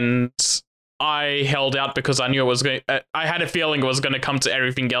 and I held out because I knew it was going. I had a feeling it was going to come to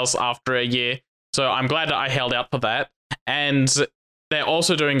everything else after a year, so I'm glad that I held out for that. And they're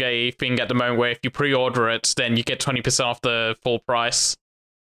also doing a thing at the moment where if you pre-order it, then you get 20% off the full price.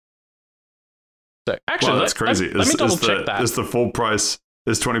 So actually, that's crazy. Let me double check that. Is the full price?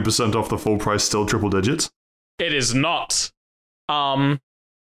 Is 20% off the full price still triple digits? It is not. I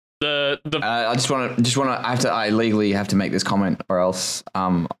I legally have to make this comment, or else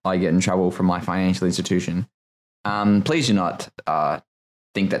I get in trouble from my financial institution. Please do not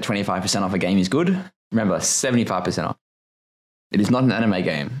think that 25% off a game is good. Remember, 75% off. It is not an anime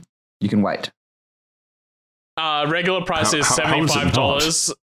game. You can wait. Regular price is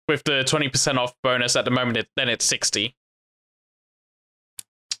 $75 with the 20% off bonus. At the moment, then it's $60.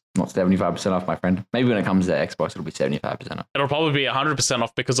 Not 75% off, my friend. Maybe when it comes to Xbox, it'll be 75% off. It'll probably be 100%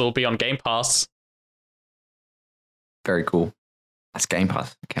 off because it'll be on Game Pass. Very cool. That's Game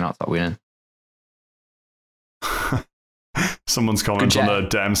Pass. I cannot stop winning. Someone's comment on the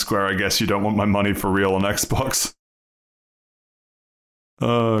damn Square. I guess you don't want my money for real on Xbox.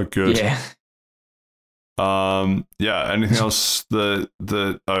 Oh, good. Yeah. Yeah. Anything else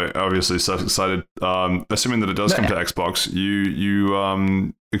obviously so excited. Assuming that it does come to Xbox,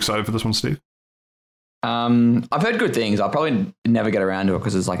 you excited for this one, Steve? I've heard good things. I'll probably never get around to it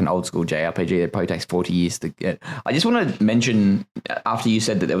because it's like an old school JRPG that probably takes 40 years to get. I just want to mention, after you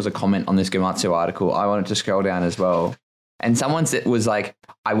said that there was a comment on this Gematsu article, I wanted to scroll down as well. And someone was like,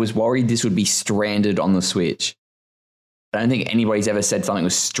 I was worried this would be stranded on the Switch. I don't think anybody's ever said something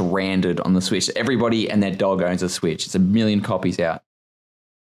was stranded on the Switch. Everybody and their dog owns a Switch. It's 1 million copies out.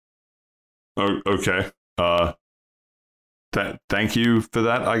 Oh, okay. Thank you for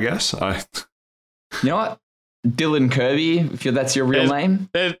that, I guess. You know what? Dylan Kirby, if that's your real name.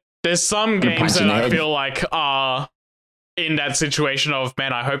 There's some games that I feel like are in that situation of,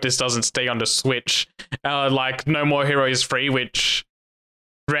 man, I hope this doesn't stay on the Switch. Like No More Heroes 3, which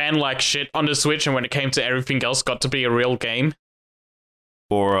ran like shit on the Switch, and when it came to everything else, got to be a real game.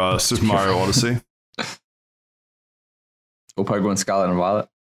 Or Super Mario Odyssey. Or Pokemon Scarlet and Violet.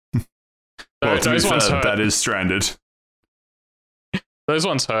 Well, to be fair, that is stranded. Those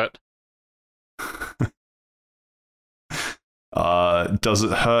ones hurt. does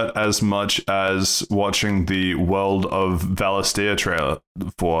it hurt as much as watching the World of Valistia trailer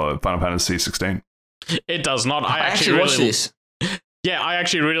for Final Fantasy 16? It does not. I actually watched this. Yeah, I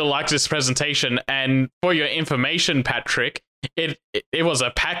actually really liked this presentation. And for your information, Patrick, it was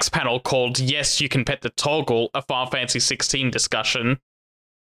a PAX panel called "Yes, You Can Pet the Toggle," a Final Fantasy 16 discussion.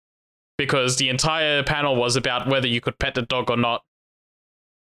 Because the entire panel was about whether you could pet the dog or not.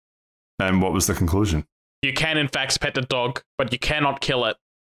 And what was the conclusion? You can, in fact, pet the dog, but you cannot kill it.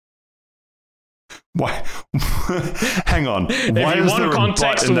 Why? Hang on. Why If you want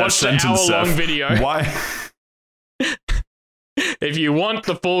context, watch the hour-long video. Why? If you want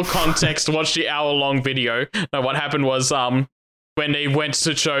the full context, watch the hour-long video. No, what happened was, when they went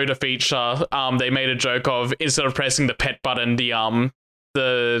to show the feature, they made a joke of, instead of pressing the pet button, the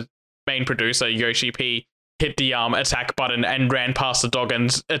main producer, Yoshi P, hit the attack button and ran past the dog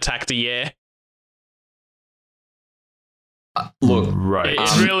and attacked the air. Look, right.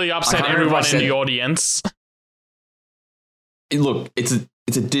 It really upset everyone in the audience. Look, it's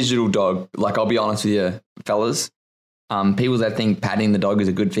a digital dog. Like, I'll be honest with you, fellas. People that think patting the dog is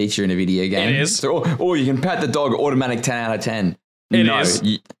a good feature in a video game. It is. So, you can pat the dog, automatic 10 out of 10. It is.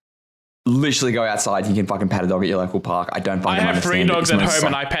 You literally go outside, you can fucking pat a dog at your local park. I don't fucking I have 3 dogs at home and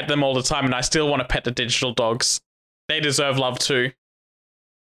and I pet them all the time, and I still want to pet the digital dogs. They deserve love too.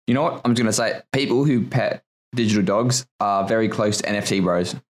 You know what? I'm just going to say, people who pet digital dogs are very close to NFT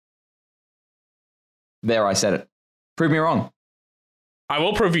bros. There, I said it. Prove me wrong. I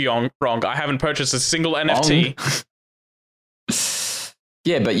will prove you wrong. I haven't purchased a single NFT.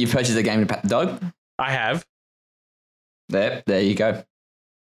 Yeah, but you purchased a game to pet the dog? I have. There you go.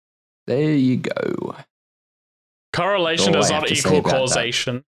 There you go. Correlation does not equal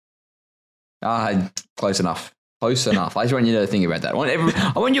causation. Close enough. Close enough. I just want you to think about that.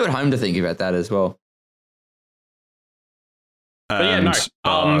 I want you at home to think about that as well. But yeah,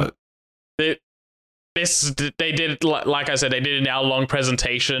 no. They did, like I said, they did an hour-long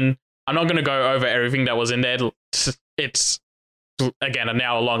presentation. I'm not going to go over everything that was in there. It's, again, an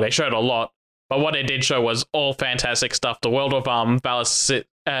hour long. They showed a lot. But what they did show was all fantastic stuff. The World of Valistia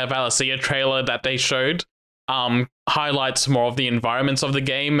trailer that they showed highlights more of the environments of the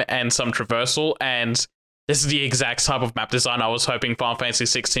game and some traversal. And this is the exact type of map design I was hoping Final Fantasy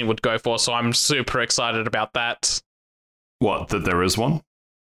 16 would go for. So I'm super excited about that. What, that there is one?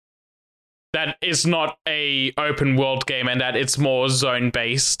 That is not a open world game and that it's more zone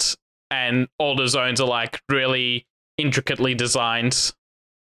based and all the zones are like really intricately designed.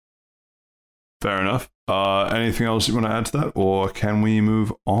 Fair enough. Anything else you want to add to that, or can we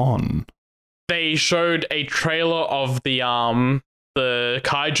move on? They showed a trailer of the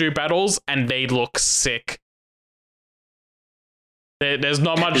kaiju battles and they look sick. There's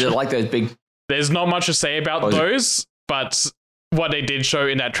not much. Is it like those big? There's not much to say about those, but what they did show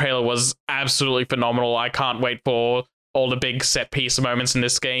in that trailer was absolutely phenomenal. I can't wait for all the big set piece moments in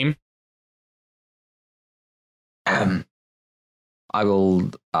this game. I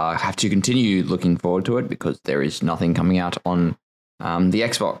will have to continue looking forward to it because there is nothing coming out on the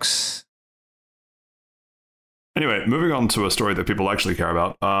Xbox. Anyway, moving on to a story that people actually care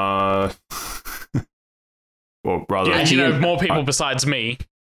about. Well, rather, yeah, more people besides me.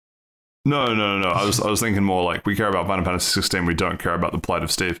 No. I was thinking more like we care about Final Fantasy 16. We don't care about the plight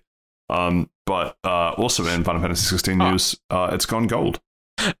of Steve. But also in Final Fantasy 16 news, it's gone gold.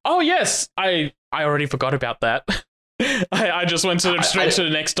 Oh yes, I already forgot about that. I just went straight to the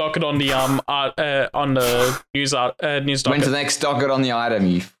next docket on the news docket. Went to the next docket on the item,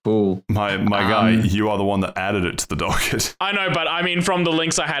 you fool. My guy, you are the one that added it to the docket. I know, but I mean, from the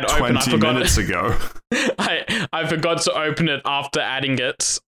links I had open, 20 minutes ago. I forgot to open it after adding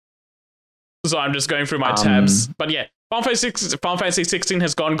it, so I'm just going through my tabs. But yeah, Final Fantasy 16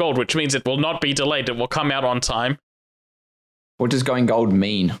 has gone gold, which means it will not be delayed. It will come out on time. What does going gold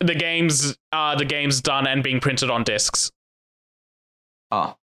mean? The game's done and being printed on discs.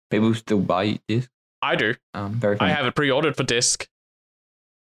 People still buy discs? I do. Very funny. I have it pre-ordered for disc.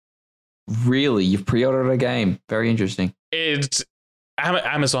 Really? You've pre-ordered a game? Very interesting.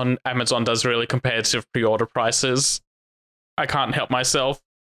 Amazon does really competitive pre-order prices. I can't help myself.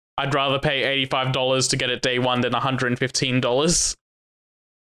 I'd rather pay $85 to get it day one than $115.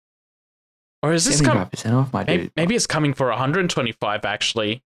 Or is this 75% off, my dude? Maybe it's coming for $125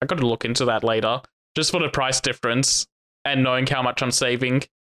 actually. I got to look into that later, just for the price difference and knowing how much I'm saving.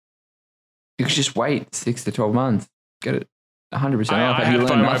 You could just wait 6 to 12 months, get it 100% off. Have you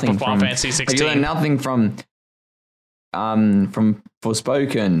learned nothing from Fantasy 16? Have you learned nothing from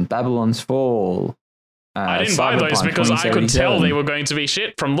Forspoken, Babylon's Fall? I didn't buy those because I could tell they were going to be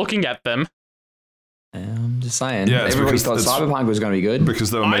shit from looking at them. I'm just Just saying. Yeah, it's everybody because thought it's- Cyberpunk was going to be good.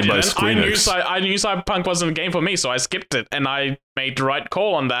 because they were made by Square Enix. I knew Cyberpunk wasn't a game for me, so I skipped it, and I made the right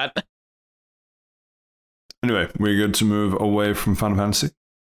call on that. Anyway, we're good to move away from Final Fantasy.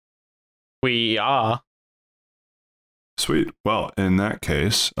 We are. Sweet. Well, in that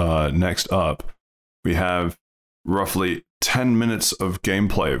case, next up, we have roughly 10 minutes of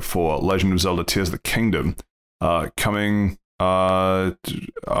gameplay for Legend of Zelda Tears of the Kingdom coming.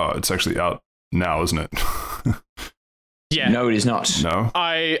 It's actually out now, isn't it? Yeah. No, it is not. No?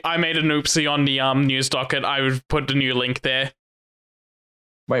 I made an oopsie on the news docket. I would put the new link there.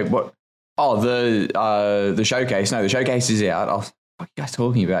 Wait, what? Oh, the showcase. No, the showcase is out. Oh, what are you guys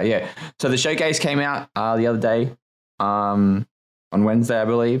talking about? Yeah. So the showcase came out the other day, on Wednesday, I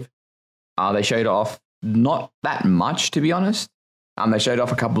believe. They showed off not that much, to be honest. They showed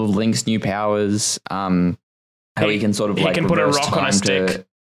off a couple of links, new powers. How he can sort of he like can put a reverse rock on a time stick.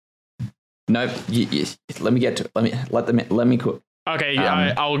 Nope. Let me get to. Let me cook. Okay,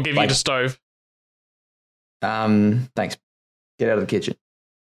 I'll give you the stove. Thanks. Get out of the kitchen.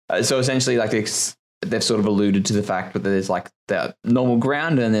 So essentially, like they've sort of alluded to the fact that there's like the normal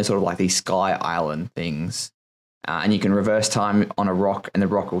ground and there's sort of like these sky island things, and you can reverse time on a rock and the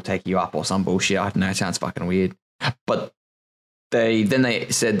rock will take you up or some bullshit. I don't know. It sounds fucking weird. But they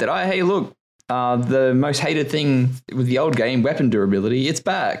said that, oh, hey, look, the most hated thing with the old game, weapon durability, it's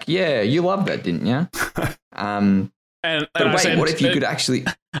back. Yeah, you loved that, didn't you? And But I wait, said, what if you could actually?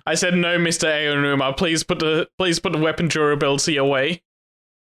 I said, no, Mr. Aonuma, please put the weapon durability away.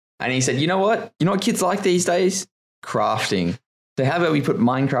 And he said, you know what kids like these days? Crafting. So how about we put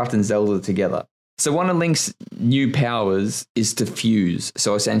Minecraft and Zelda together? So one of Link's new powers is to fuse.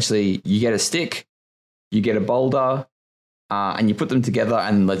 So essentially, you get a stick, you get a boulder, and you put them together,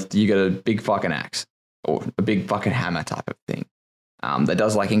 and you get a big fucking axe or a big fucking hammer type of thing that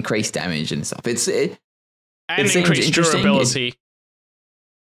does like increased damage and stuff. And seems increased interesting. durability.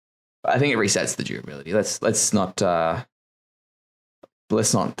 I think it resets the durability. Let's not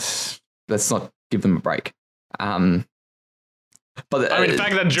give them a break. But I mean, the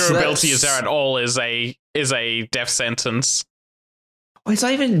fact that durability so is there at all is a death sentence. it's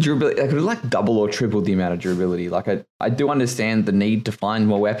not even durability. I could like double or triple the amount of durability. Like I do understand the need to find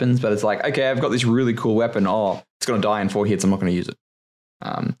more weapons, but it's like, okay, I've got this really cool weapon. Oh, it's gonna die in 4 hits. I'm not gonna use it.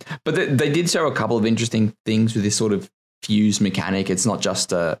 But they did show a couple of interesting things with this sort of fuse mechanic. It's not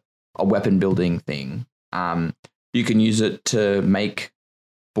just a weapon building thing. You can use it to make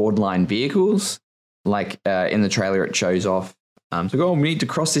borderline vehicles. Like in the trailer, it shows off. So go, we need to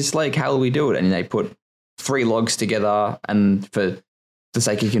cross this lake. How will we do it? And they put 3 logs together, and for the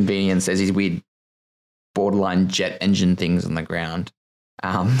sake of convenience, there's these weird borderline jet engine things on the ground.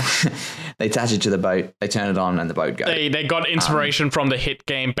 They attach it to the boat, they turn it on, and the boat goes. They got inspiration from the hit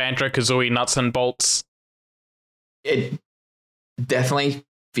game Banjo-Kazooie Nuts and Bolts. It definitely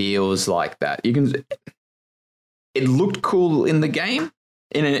feels like that. It looked cool in the game,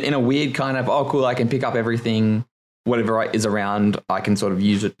 in a weird kind of, oh cool, I can pick up everything, whatever is around, I can sort of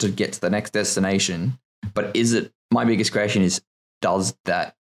use it to get to the next destination. But my biggest question is, does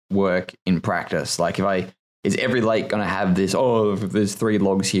that work in practice? Like is every lake going to have this, oh, there's 3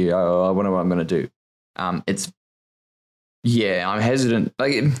 logs here, oh, I wonder what I'm going to do. I'm hesitant.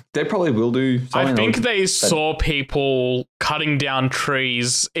 Like they probably will do something. I think they saw people cutting down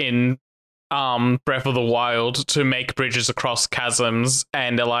trees in Breath of the Wild to make bridges across chasms,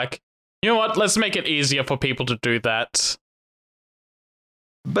 and they're like, you know what, let's make it easier for people to do that.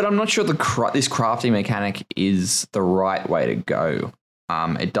 But I'm not sure this crafting mechanic is the right way to go.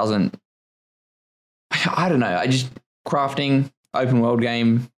 It doesn't. I don't know. Crafting, open world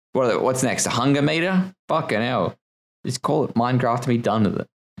game. What's next? A hunger meter? Fucking hell. Just call it Minecraft to be done with it.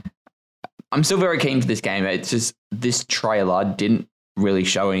 I'm still very keen for this game. It's just this trailer didn't really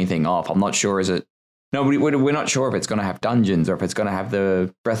show anything off. I'm not sure. We're not sure if it's going to have dungeons or if it's going to have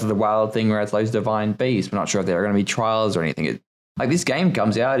the Breath of the Wild thing where it's those divine beasts. We're not sure if there are going to be trials or anything. This game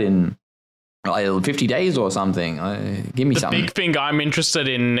comes out in 50 days or something. Give me something. The big thing I'm interested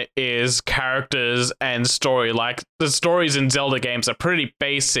in is characters and story. Like, the stories in Zelda games are pretty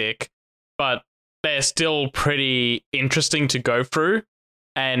basic, but they're still pretty interesting to go through.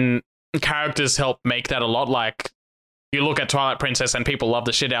 And characters help make that a lot. Like, you look at Twilight Princess and people love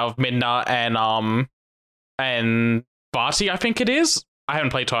the shit out of Midna and Vati, I think it is. I haven't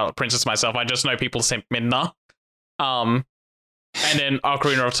played Twilight Princess myself. I just know people simp Midna. And then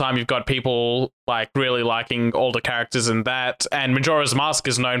Ocarina of Time, you've got people like really liking all the characters in that. And Majora's Mask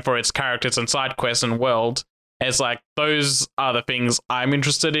is known for its characters and side quests and world. It's like, those are the things I'm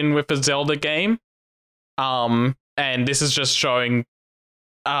interested in with a Zelda game. And this is just showing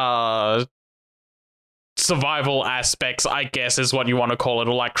some survival aspects, I guess, is what you want to call it,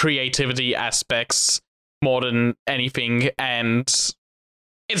 or like creativity aspects more than anything. And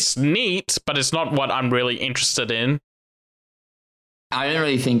it's neat, but it's not what I'm really interested in. I don't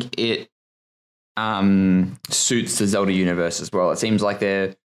really think it suits the Zelda universe as well. It seems like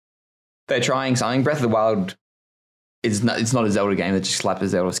they're trying something. Breath of the Wild it's not a Zelda game that just slapped a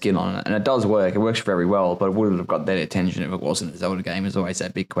Zelda skin on it, and it does work. It works very well, but it would have got their attention if it wasn't a Zelda game. Is always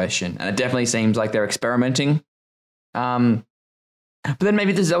that big question, and it definitely seems like they're experimenting. But then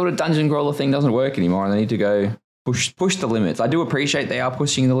maybe the Zelda dungeon crawler thing doesn't work anymore, and they need to go push the limits. I do appreciate they are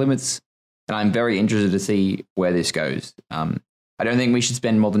pushing the limits, and I'm very interested to see where this goes. I don't think we should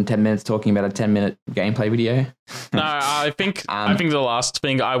spend more than 10 minutes talking about a 10-minute gameplay video. No, I think the last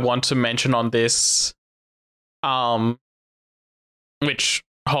thing I want to mention on this, which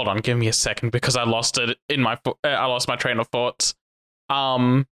hold on, give me a second because I lost it in my I lost my train of thought.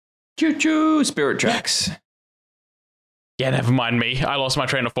 Choo choo, Spirit Tracks. Yeah, never mind me. I lost my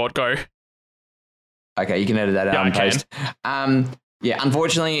train of thought. Go. Okay, you can edit that out and post. Yeah,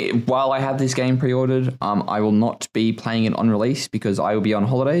 unfortunately, while I have this game pre-ordered, I will not be playing it on release because I will be on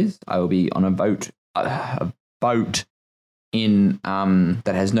holidays. I will be on a boat in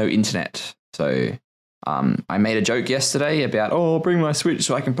that has no internet. So I made a joke yesterday about, bring my Switch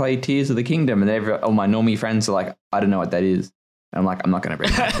so I can play Tears of the Kingdom, and all my normie friends are like, I don't know what that is. And I'm like, I'm not going to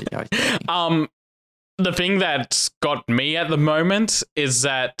bring that. The thing that's got me at the moment is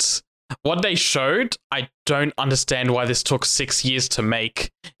that what they showed, I don't understand why this took 6 years to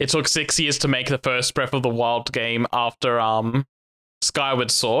make. It took 6 years to make the first Breath of the Wild game after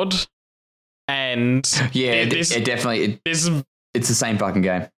Skyward Sword. And yeah, it's the same fucking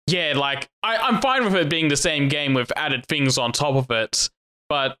game. Yeah, like I'm fine with it being the same game with added things on top of it,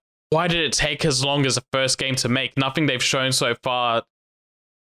 but why did it take as long as the first game to make? Nothing they've shown so far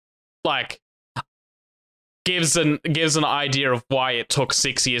like gives an idea of why it took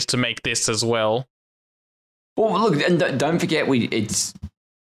 6 years to make this as well. Well, look, and don't forget, it's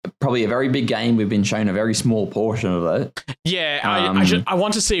probably a very big game. We've been shown a very small portion of it. Yeah, I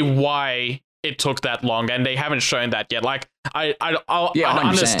want to see why it took that long, and they haven't shown that yet. Like, I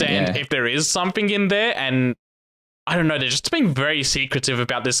understand if there is something in there, and I don't know, they're just being very secretive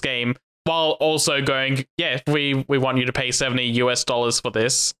about this game, while also going, yeah, we want you to pay $70 for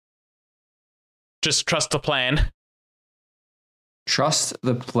this. Just trust the plan. Trust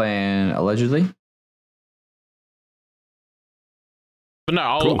the plan, allegedly. But no,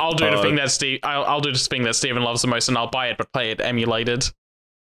 I'll do the thing that I'll do this thing that Steven loves the most, and I'll buy it but play it emulated.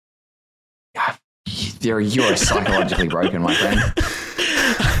 You're psychologically broken, my friend.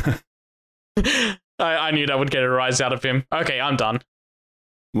 I knew that would get a rise out of him. Okay, I'm done.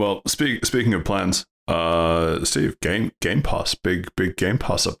 Well, speaking of plans, Steve, Game Pass, big Game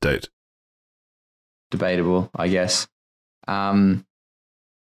Pass update. Debatable, I guess. Yeah,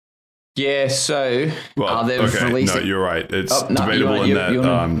 so they've released. No, you're right. It's debatable in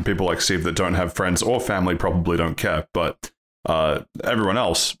that people like Steve that don't have friends or family probably don't care, but everyone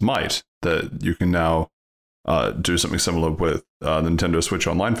else might. That you can now do something similar with Nintendo Switch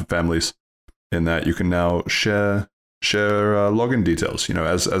Online for families, in that you can now share login details. You know,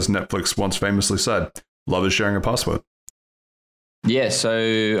 as Netflix once famously said, love is sharing a password. Yeah,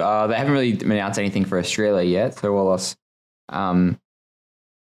 so they haven't really announced anything for Australia yet, so all us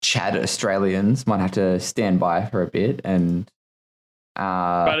Chad Australians might have to stand by for a bit. And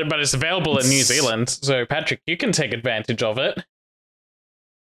but it's available in New Zealand, so Patrick, you can take advantage of it.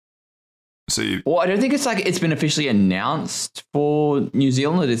 Well, I don't think it's been officially announced for New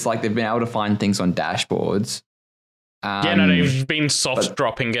Zealand. It's like they've been able to find things on dashboards. They've been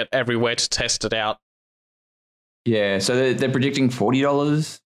dropping it everywhere to test it out. Yeah, so they're predicting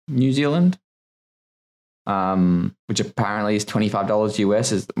 $40 New Zealand, which apparently is $25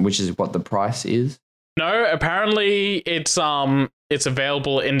 US, which is what the price is. No, apparently it's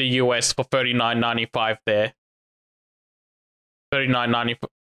available in the US for $39.95 there. $39.95.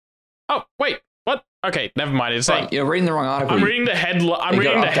 Oh wait, what? Okay, never mind. It's saying you're reading the wrong article. I'm reading the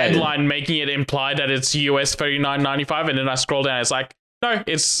headline, making it imply that it's US $39.95, and then I scroll down. It's like, no,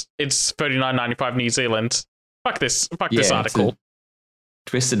 it's $39.95 New Zealand. Fuck this article.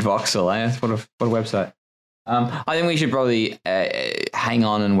 Twisted voxel, eh? What a website. I think we should probably hang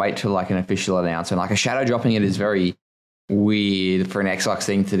on and wait till like an official announcement. Like a shadow dropping it is very weird for an Xbox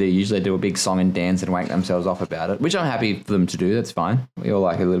thing to do. Usually they do a big song and dance and wank themselves off about it, which I'm happy for them to do. That's fine. We all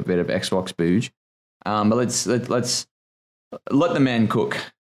like a little bit of Xbox booge. But let's let the man cook,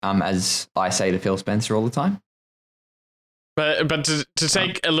 as I say to Phil Spencer all the time. But to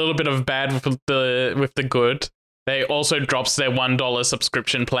take a little bit of bad with the good, they also drops their $1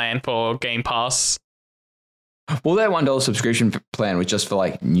 subscription plan for Game Pass. Well, that $1 subscription plan was just for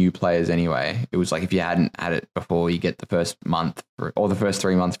like new players anyway. It was like if you hadn't had it before, you get the first month or the first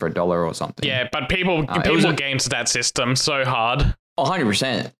 3 months for $1 or something. Yeah, but people gamed that system so hard.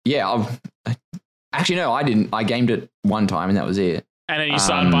 100%. Yeah. Actually, no, I didn't. I gamed it one time and that was it. And then you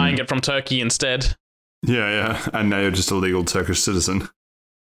started buying it from Turkey instead. Yeah. And now you're just a legal Turkish citizen.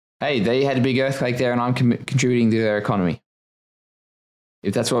 Hey, they had a big earthquake there and I'm contributing to their economy.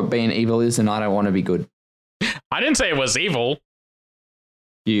 If that's what being evil is, then I don't want to be good. I didn't say it was evil.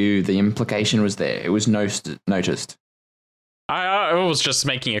 The implication was there. It was noticed. I was just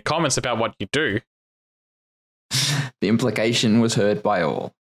making a comments about what you do. The implication was heard by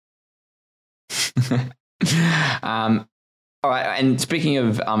all. All right, and speaking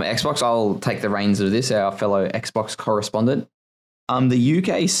of Xbox, I'll take the reins of this, our fellow Xbox correspondent. The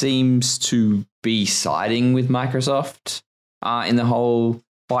UK seems to be siding with Microsoft in the whole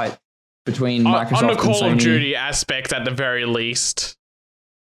fight between Microsoft and Sony. On the Call of Duty aspect, at the very least.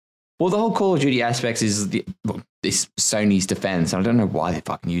 Well, the whole Call of Duty aspect is this Sony's defense. I don't know why they're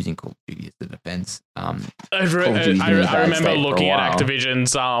fucking using Call of Duty as the defense. I remember looking at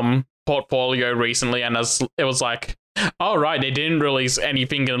Activision's portfolio recently, and it was like, oh, right, they didn't release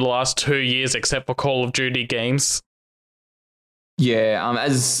anything in the last 2 years except for Call of Duty games. Yeah,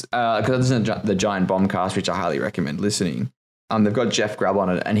 because this is the Giant Bombcast, which I highly recommend listening. They've got Jeff Grubb on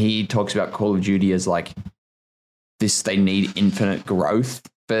it, and he talks about Call of Duty as like this. They need infinite growth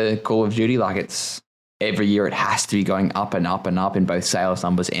for Call of Duty. Like it's every year it has to be going up and up and up in both sales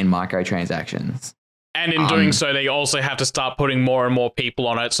numbers and microtransactions. And in doing so, they also have to start putting more and more people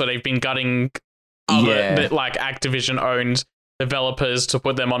on it. So they've been gutting other like Activision-owned developers to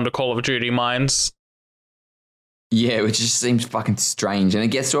put them onto Call of Duty mines. Yeah, which just seems fucking strange. And it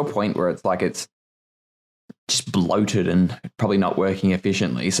gets to a point where it's like it's just bloated and probably not working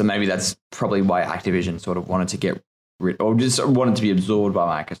efficiently. So maybe that's probably why Activision sort of wanted to get rid, or just wanted to be absorbed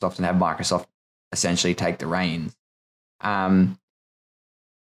by Microsoft and have Microsoft essentially take the reins. But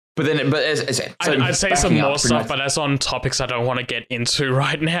I'd say some more stuff, but that's on topics I don't want to get into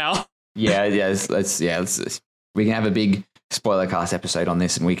right now. Let's we can have a big spoiler cast episode on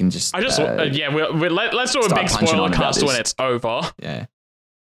this, and we can just let's do a big spoiler cast when it's over.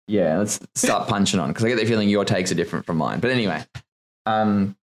 Yeah, let's start punching on, because I get the feeling your takes are different from mine. But anyway,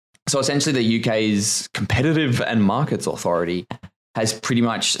 so essentially the UK's Competitive and Markets Authority has pretty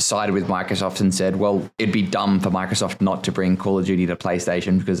much sided with Microsoft and said, well, it'd be dumb for Microsoft not to bring Call of Duty to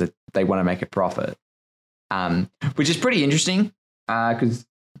PlayStation because they want to make a profit, which is pretty interesting because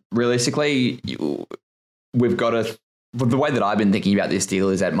realistically, we've got the way that I've been thinking about this deal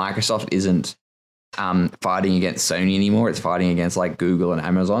is that Microsoft isn't fighting against Sony anymore. It's fighting against like Google and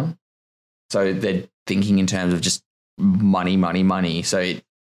Amazon. So they're thinking in terms of just money. So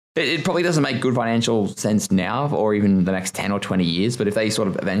it probably doesn't make good financial sense now or even the next 10 or 20 years. But if they sort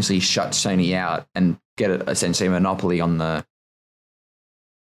of eventually shut Sony out and get essentially a monopoly on the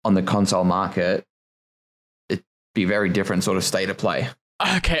console market, it'd be a very different sort of state of play.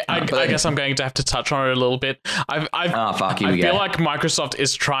 Okay, I guess I'm going to have to touch on it a little bit. I feel like Microsoft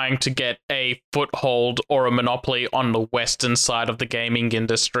is trying to get a foothold or a monopoly on the Western side of the gaming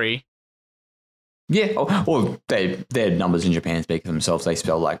industry. Yeah, or their numbers in Japan speak for themselves. They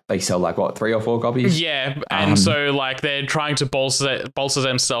sell like what, 3 or 4 copies? Yeah, and so like they're trying to bolster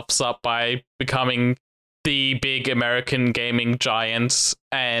themselves up by becoming the big American gaming giants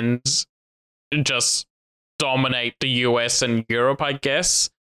and just dominate the US and Europe, I guess.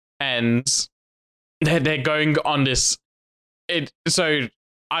 And they're going on this. So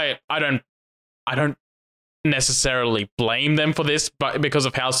I don't necessarily blame them for this, but because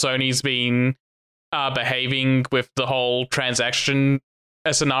of how Sony's been behaving with the whole transaction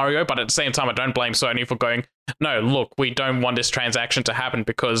scenario. But at the same time, I don't blame Sony for going, no, look, we don't want this transaction to happen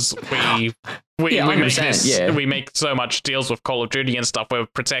because we make so much deals with Call of Duty and stuff. We're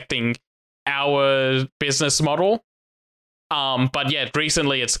protecting our business model. But yeah,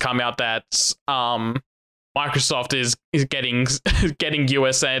 recently it's come out that Microsoft is getting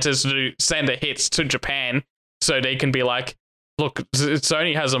US senators to send a hits to Japan so they can be like, look,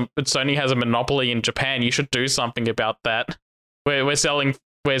 Sony has a monopoly in Japan. You should do something about that. We're selling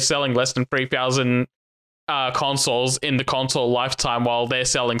less than 3,000 consoles in the console lifetime while they're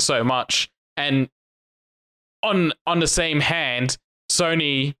selling so much. And on the same hand,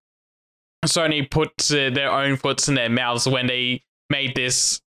 Sony put their own foots in their mouths when they made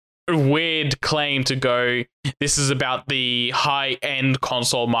this weird claim to go, this is about the high-end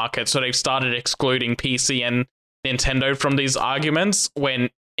console market. So they've started excluding PC and Nintendo from these arguments when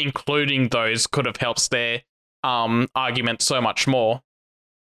including those could have helped their argument so much more.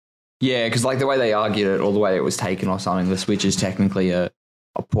 Yeah, because like the way they argued it, or the way it was taken or something, the Switch is technically a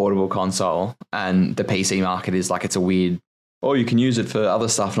portable console, and the PC market is like it's a weird. Oh, you can use it for other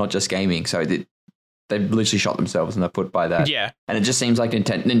stuff, not just gaming. So they've literally shot themselves in the foot by that. Yeah. And it just seems like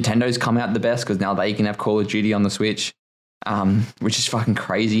Nintendo's come out the best because now they can have Call of Duty on the Switch, which is fucking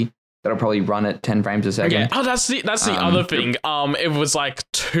crazy. That'll probably run at 10 frames a second. Yeah. Oh, that's the other thing. It was like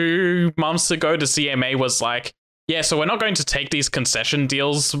 2 months ago, the CMA was like, yeah, so we're not going to take these concession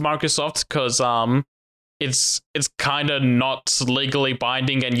deals, Microsoft, because it's kind of not legally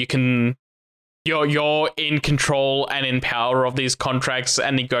binding, and you're in control and in power of these contracts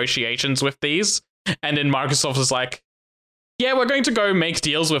and negotiations with these. And then Microsoft was like, yeah, we're going to go make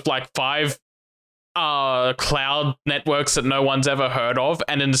deals with like 5 cloud networks that no one's ever heard of.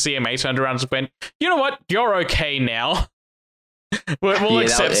 And then the CMA turned around and went, you know what? You're okay now. we'll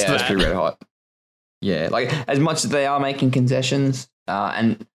accept that. That's pretty red hot. Yeah, like as much as they are making concessions,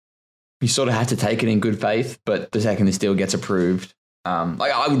 and you sort of have to take it in good faith, but the second this deal gets approved,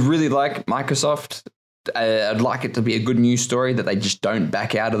 like I would really like Microsoft. I'd like it to be a good news story that they just don't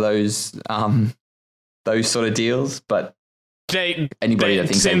back out of those sort of deals. But anybody that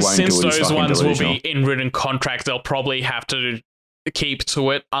thinks they won't do it is fucking those ones delusional. will be in written contract, they'll probably have to keep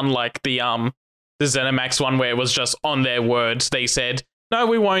to it. Unlike the ZeniMax one, where it was just on their words, they said, no,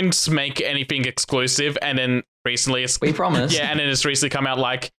 we won't make anything exclusive. And then recently we promise. Yeah, and then it's recently come out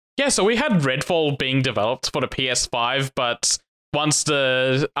like, yeah, so we had Redfall being developed for the PS5, but once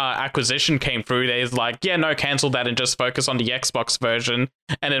the acquisition came through, they was like, yeah, no, cancel that and just focus on the Xbox version.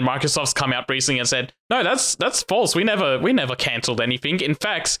 And then Microsoft's come out recently and said, no, that's false. We never canceled anything. In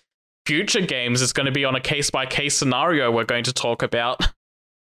fact, future games is going to be on a case-by-case scenario we're going to talk about.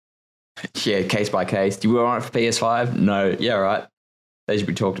 Yeah, case by case. Do you want it for PS5? No. Yeah, right. They should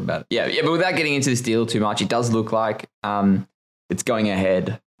be talked about. Yeah, but without getting into this deal too much, it does look like it's going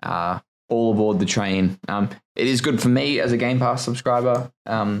ahead. All aboard the train. It is good for me as a Game Pass subscriber.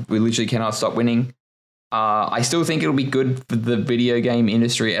 We literally cannot stop winning. I still think it'll be good for the video game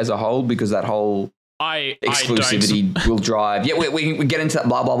industry as a whole because that whole exclusivity will drive. Yeah, we get into that.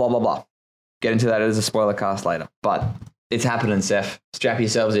 Blah blah blah blah blah. Get into that as a spoiler cast later, but. It's happening, Seth. Strap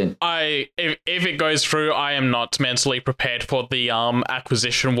yourselves in. If it goes through, I am not mentally prepared for the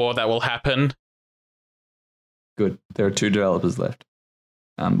acquisition war that will happen. Good. There are 2 developers left.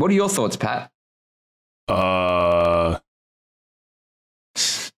 What are your thoughts, Pat? I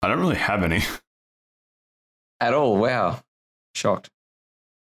don't really have any. At all? Wow. Shocked.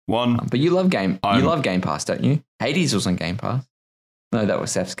 One. But you love Game Pass, don't you? Hades was on Game Pass. No, that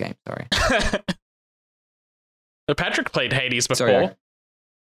was Seth's game. Sorry. Patrick played Hades before. Sorry,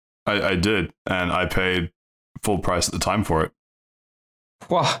 I did, and I paid full price at the time for it.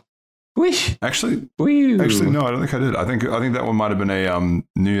 Wow. Wish. Actually, no, I don't think I did. I think that one might have been a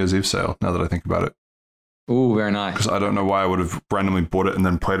New Year's Eve sale. Now that I think about it. Ooh, very nice. Because I don't know why I would have randomly bought it and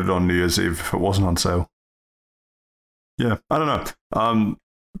then played it on New Year's Eve if it wasn't on sale. Yeah, I don't know.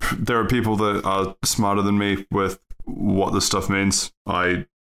 There are people that are smarter than me with what this stuff means.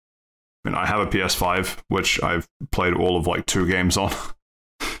 I have a PS5, which I've played all of like 2 games on,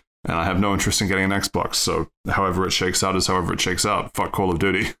 and I have no interest in getting an Xbox. So however it shakes out is however it shakes out. Fuck Call of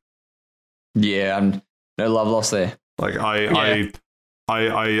Duty. Yeah, no love lost there. Like I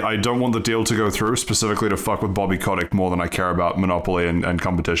don't want the deal to go through specifically to fuck with Bobby Kotick more than I care about Monopoly and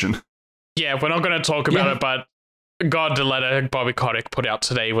competition. Yeah, we're not going to talk about it, but God, the letter Bobby Kotick put out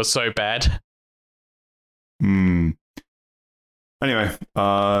today was so bad. Anyway,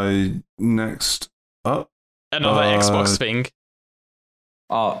 next up. Another Xbox thing.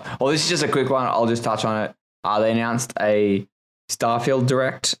 Oh, well, this is just a quick one. I'll just touch on it. They announced a Starfield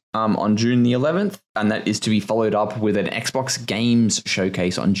Direct on June the 11th, and that is to be followed up with an Xbox Games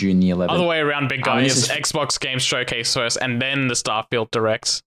Showcase on June the 11th. Other way around, big guy, is Xbox Games Showcase first, and then the Starfield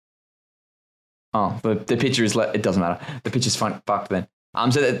Direct. Oh, the picture is... it doesn't matter. The picture's fucked then.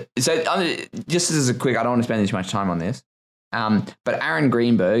 Just as a quick... I don't want to spend too much time on this. But Aaron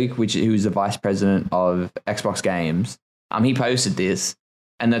Greenberg, who's the vice president of Xbox Games, he posted this,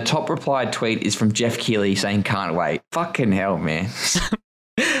 and the top replied tweet is from Jeff Keighley saying, "Can't wait." Fucking hell, man.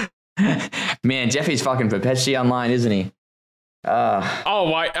 Man, Jeffy's fucking perpetually online, isn't he?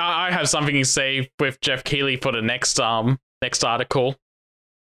 I have something to say with Jeff Keighley for the next article.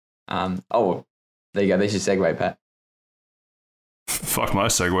 There you go. There's your segue, Pat. Fuck my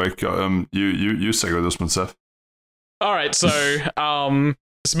segue. You segue this one, Seth. All right, so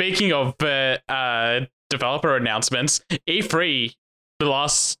speaking of developer announcements, E3 the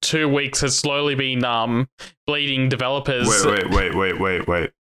last 2 weeks has slowly been bleeding developers.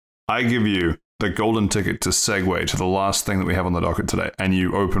 Wait. I give you the golden ticket to segue to the last thing that we have on the docket today, and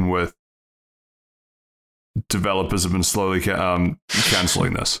you open with developers have been slowly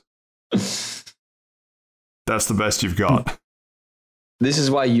canceling this. That's the best you've got. This is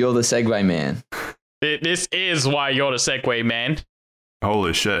why you're the segue man. This is why you're the segue man.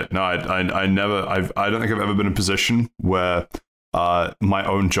 Holy shit! No, I don't think I've ever been in a position where my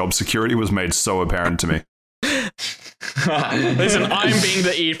own job security was made so apparent to me. Listen, I'm being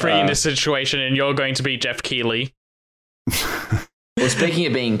the E3 in this situation, and you're going to be Jeff Keighley. Well, speaking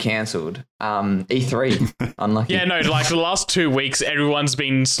of being cancelled, E3, unlucky. Yeah, no, like the last 2 weeks, everyone's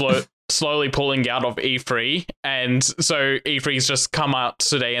been slowly pulling out of E3, and so E3's just come out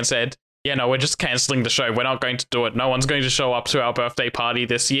today and said, yeah, no, we're just cancelling the show. We're not going to do it. No one's going to show up to our birthday party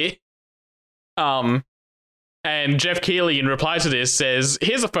this year. And Jeff Keighley, in reply to this, says,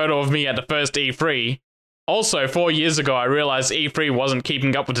 here's a photo of me at the first E3. Also, 4 years ago, I realized E3 wasn't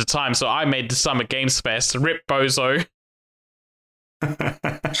keeping up with the time, so I made the Summer Games Fest. Rip Bozo.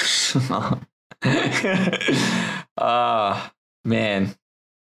 Man.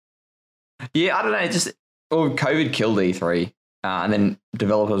 Yeah, I don't know. COVID killed E3. And then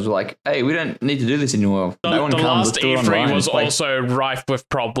developers were like, hey, we don't need to do this anymore. No one the comes. last E3 was also rife with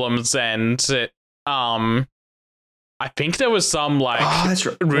problems, and I think there was some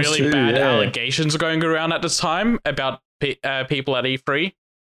really bad allegations going around at the time about people at E3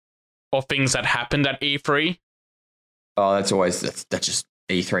 or things that happened at E3. Oh, that's just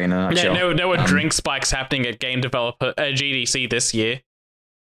E3 in a nutshell. Yeah, there were drink spikes happening at Game Developer GDC this year.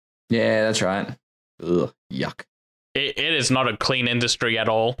 Yeah, that's right. Ugh, yuck. It is not a clean industry at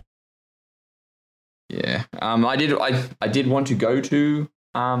all. Yeah. I did want to go to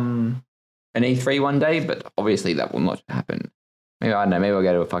an E3 one day, but obviously that will not happen. Maybe I don't know. Maybe I'll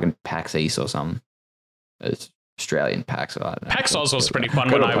go to a fucking PAX East or something. It's Australian PAX. I don't know. PAX Oz was pretty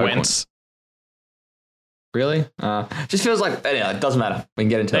fun when I went. Really? Just feels like anyway, it doesn't matter. We can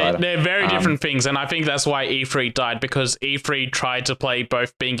get into it later. They're very different things, and I think that's why E3 died, because E3 tried to play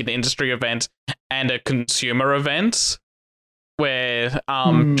both being an industry event and a consumer event, where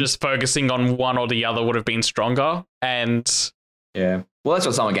just focusing on one or the other would have been stronger. And yeah, well, that's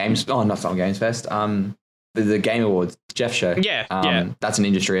what Summer Games. Oh, not Summer Games Fest. The Game Awards, Jeff show. Yeah, that's an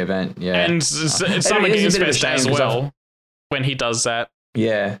industry event. Yeah, and Summer Games Fest as well when he does that.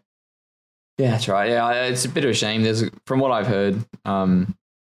 Yeah. Yeah, that's right. Yeah, it's a bit of a shame. From what I've heard, some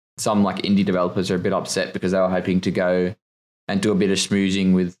like indie developers are a bit upset because they were hoping to go and do a bit of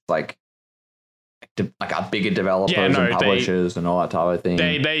schmoozing with like a bigger developers and publishers and all that type of thing.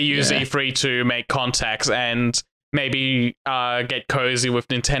 They use E3 to make contacts and maybe get cozy with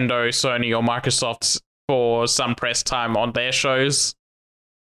Nintendo, Sony, or Microsoft for some press time on their shows.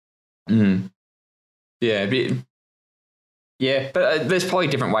 Yeah, yeah, but there's probably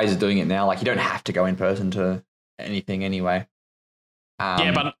different ways of doing it now. Like, you don't have to go in person to anything anyway.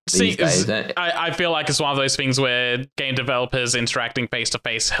 But see, I feel like it's one of those things where game developers interacting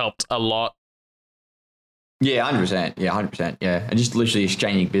face-to-face helped a lot. Yeah, 100%. Yeah, 100%. Yeah, and just literally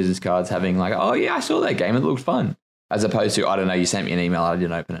exchanging business cards, having like, oh, yeah, I saw that game. It looked fun. As opposed to, I don't know, you sent me an email, I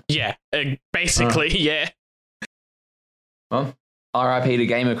didn't open it. Yeah, basically, yeah. Well, RIP to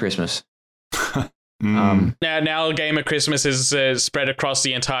Gamer Christmas. Now Gamer Christmas is spread across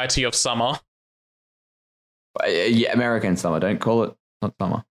the entirety of summer. Yeah, American summer. Don't call it not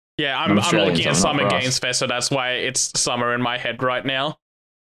summer. Yeah, I'm looking at Summer Games Fest, so that's why it's summer in my head right now.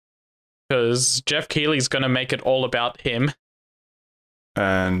 Because Jeff Keighley's going to make it all about him.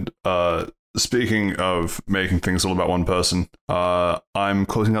 And speaking of making things all about one person, I'm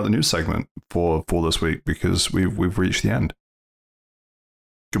closing out the news segment for this week because we've reached the end.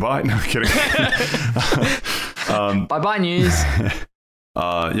 Goodbye. No, I'm kidding. Bye-bye, news.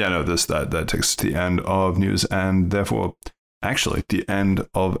 That takes us to the end of news, and therefore, actually, the end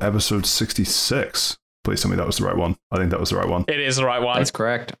of episode 66. Please tell me that was the right one. I think that was the right one. It is the right one. That's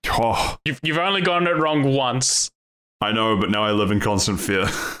correct. Oh, You've only gotten it wrong once. I know, but now I live in constant fear.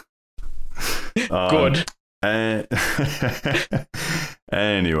 Good.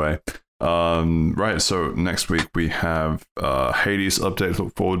 Anyway. Right, so next week we have Hades update to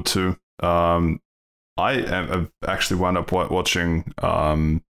look forward to. I've actually wound up watching a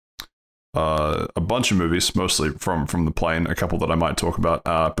bunch of movies, mostly from the plane, a couple that I might talk about,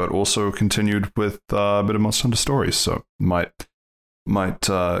 but also continued with a bit of Monster Hunter Stories, so might give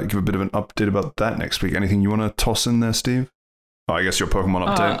a bit of an update about that next week. Anything you want to toss in there, Steve? Oh, I guess your Pokemon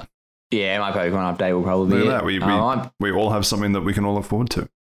update. Yeah, my Pokemon update will probably be that. We all have something that we can all look forward to.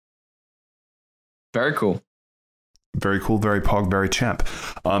 Very cool. Very cool, very pog, very champ.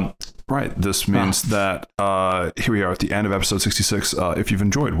 Right. This means that here we are at the end of episode 66. If you've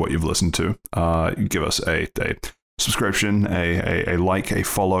enjoyed what you've listened to, give us a subscription, a like, a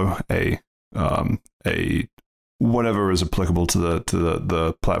follow, a whatever is applicable to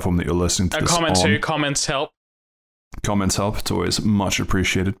the platform that you're listening to. A this comment on. too. Comments help. Comments help. It's always much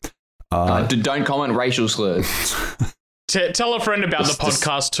appreciated. Don't comment racial slurs. Tell a friend about the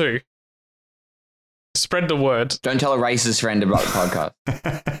podcast too. Spread the word. Don't tell a racist friend about the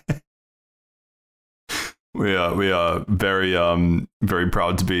podcast. We are very very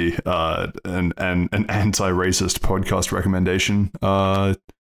proud to be an anti-racist podcast recommendation.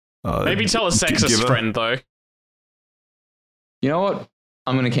 Maybe tell a sexist friend though. You know what?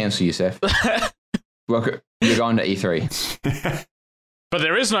 I'm going to cancel you, Seth. You're going to E3. But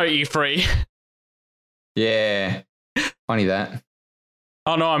there is no E3. Yeah. Funny that.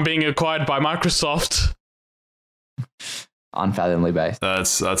 Oh no, I'm being acquired by Microsoft. Unfathomably based.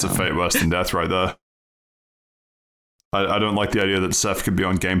 That's a fate worse than death right there. I don't like the idea that Seth could be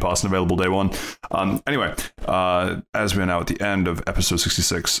on Game Pass and available day one. Anyway, as we are now at the end of episode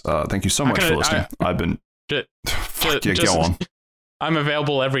 66, thank you so much for listening. I've been... Go on. I'm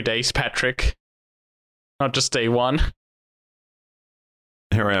available every day, Patrick. Not just day one.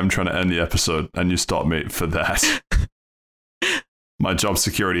 Here I am trying to end the episode, and you stop me for that. My job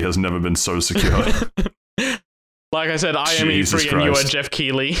security has never been so secure. Like I said, I am E3 and you are Jeff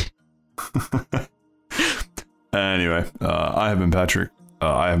Keighley. Anyway, I have been Patrick.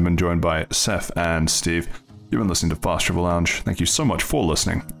 I have been joined by Seth and Steve. You've been listening to Fast Travel Lounge. Thank you so much for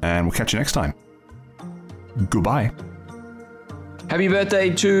listening, and we'll catch you next time. Goodbye. Happy birthday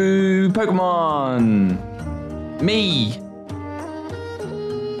to Pokemon! Me!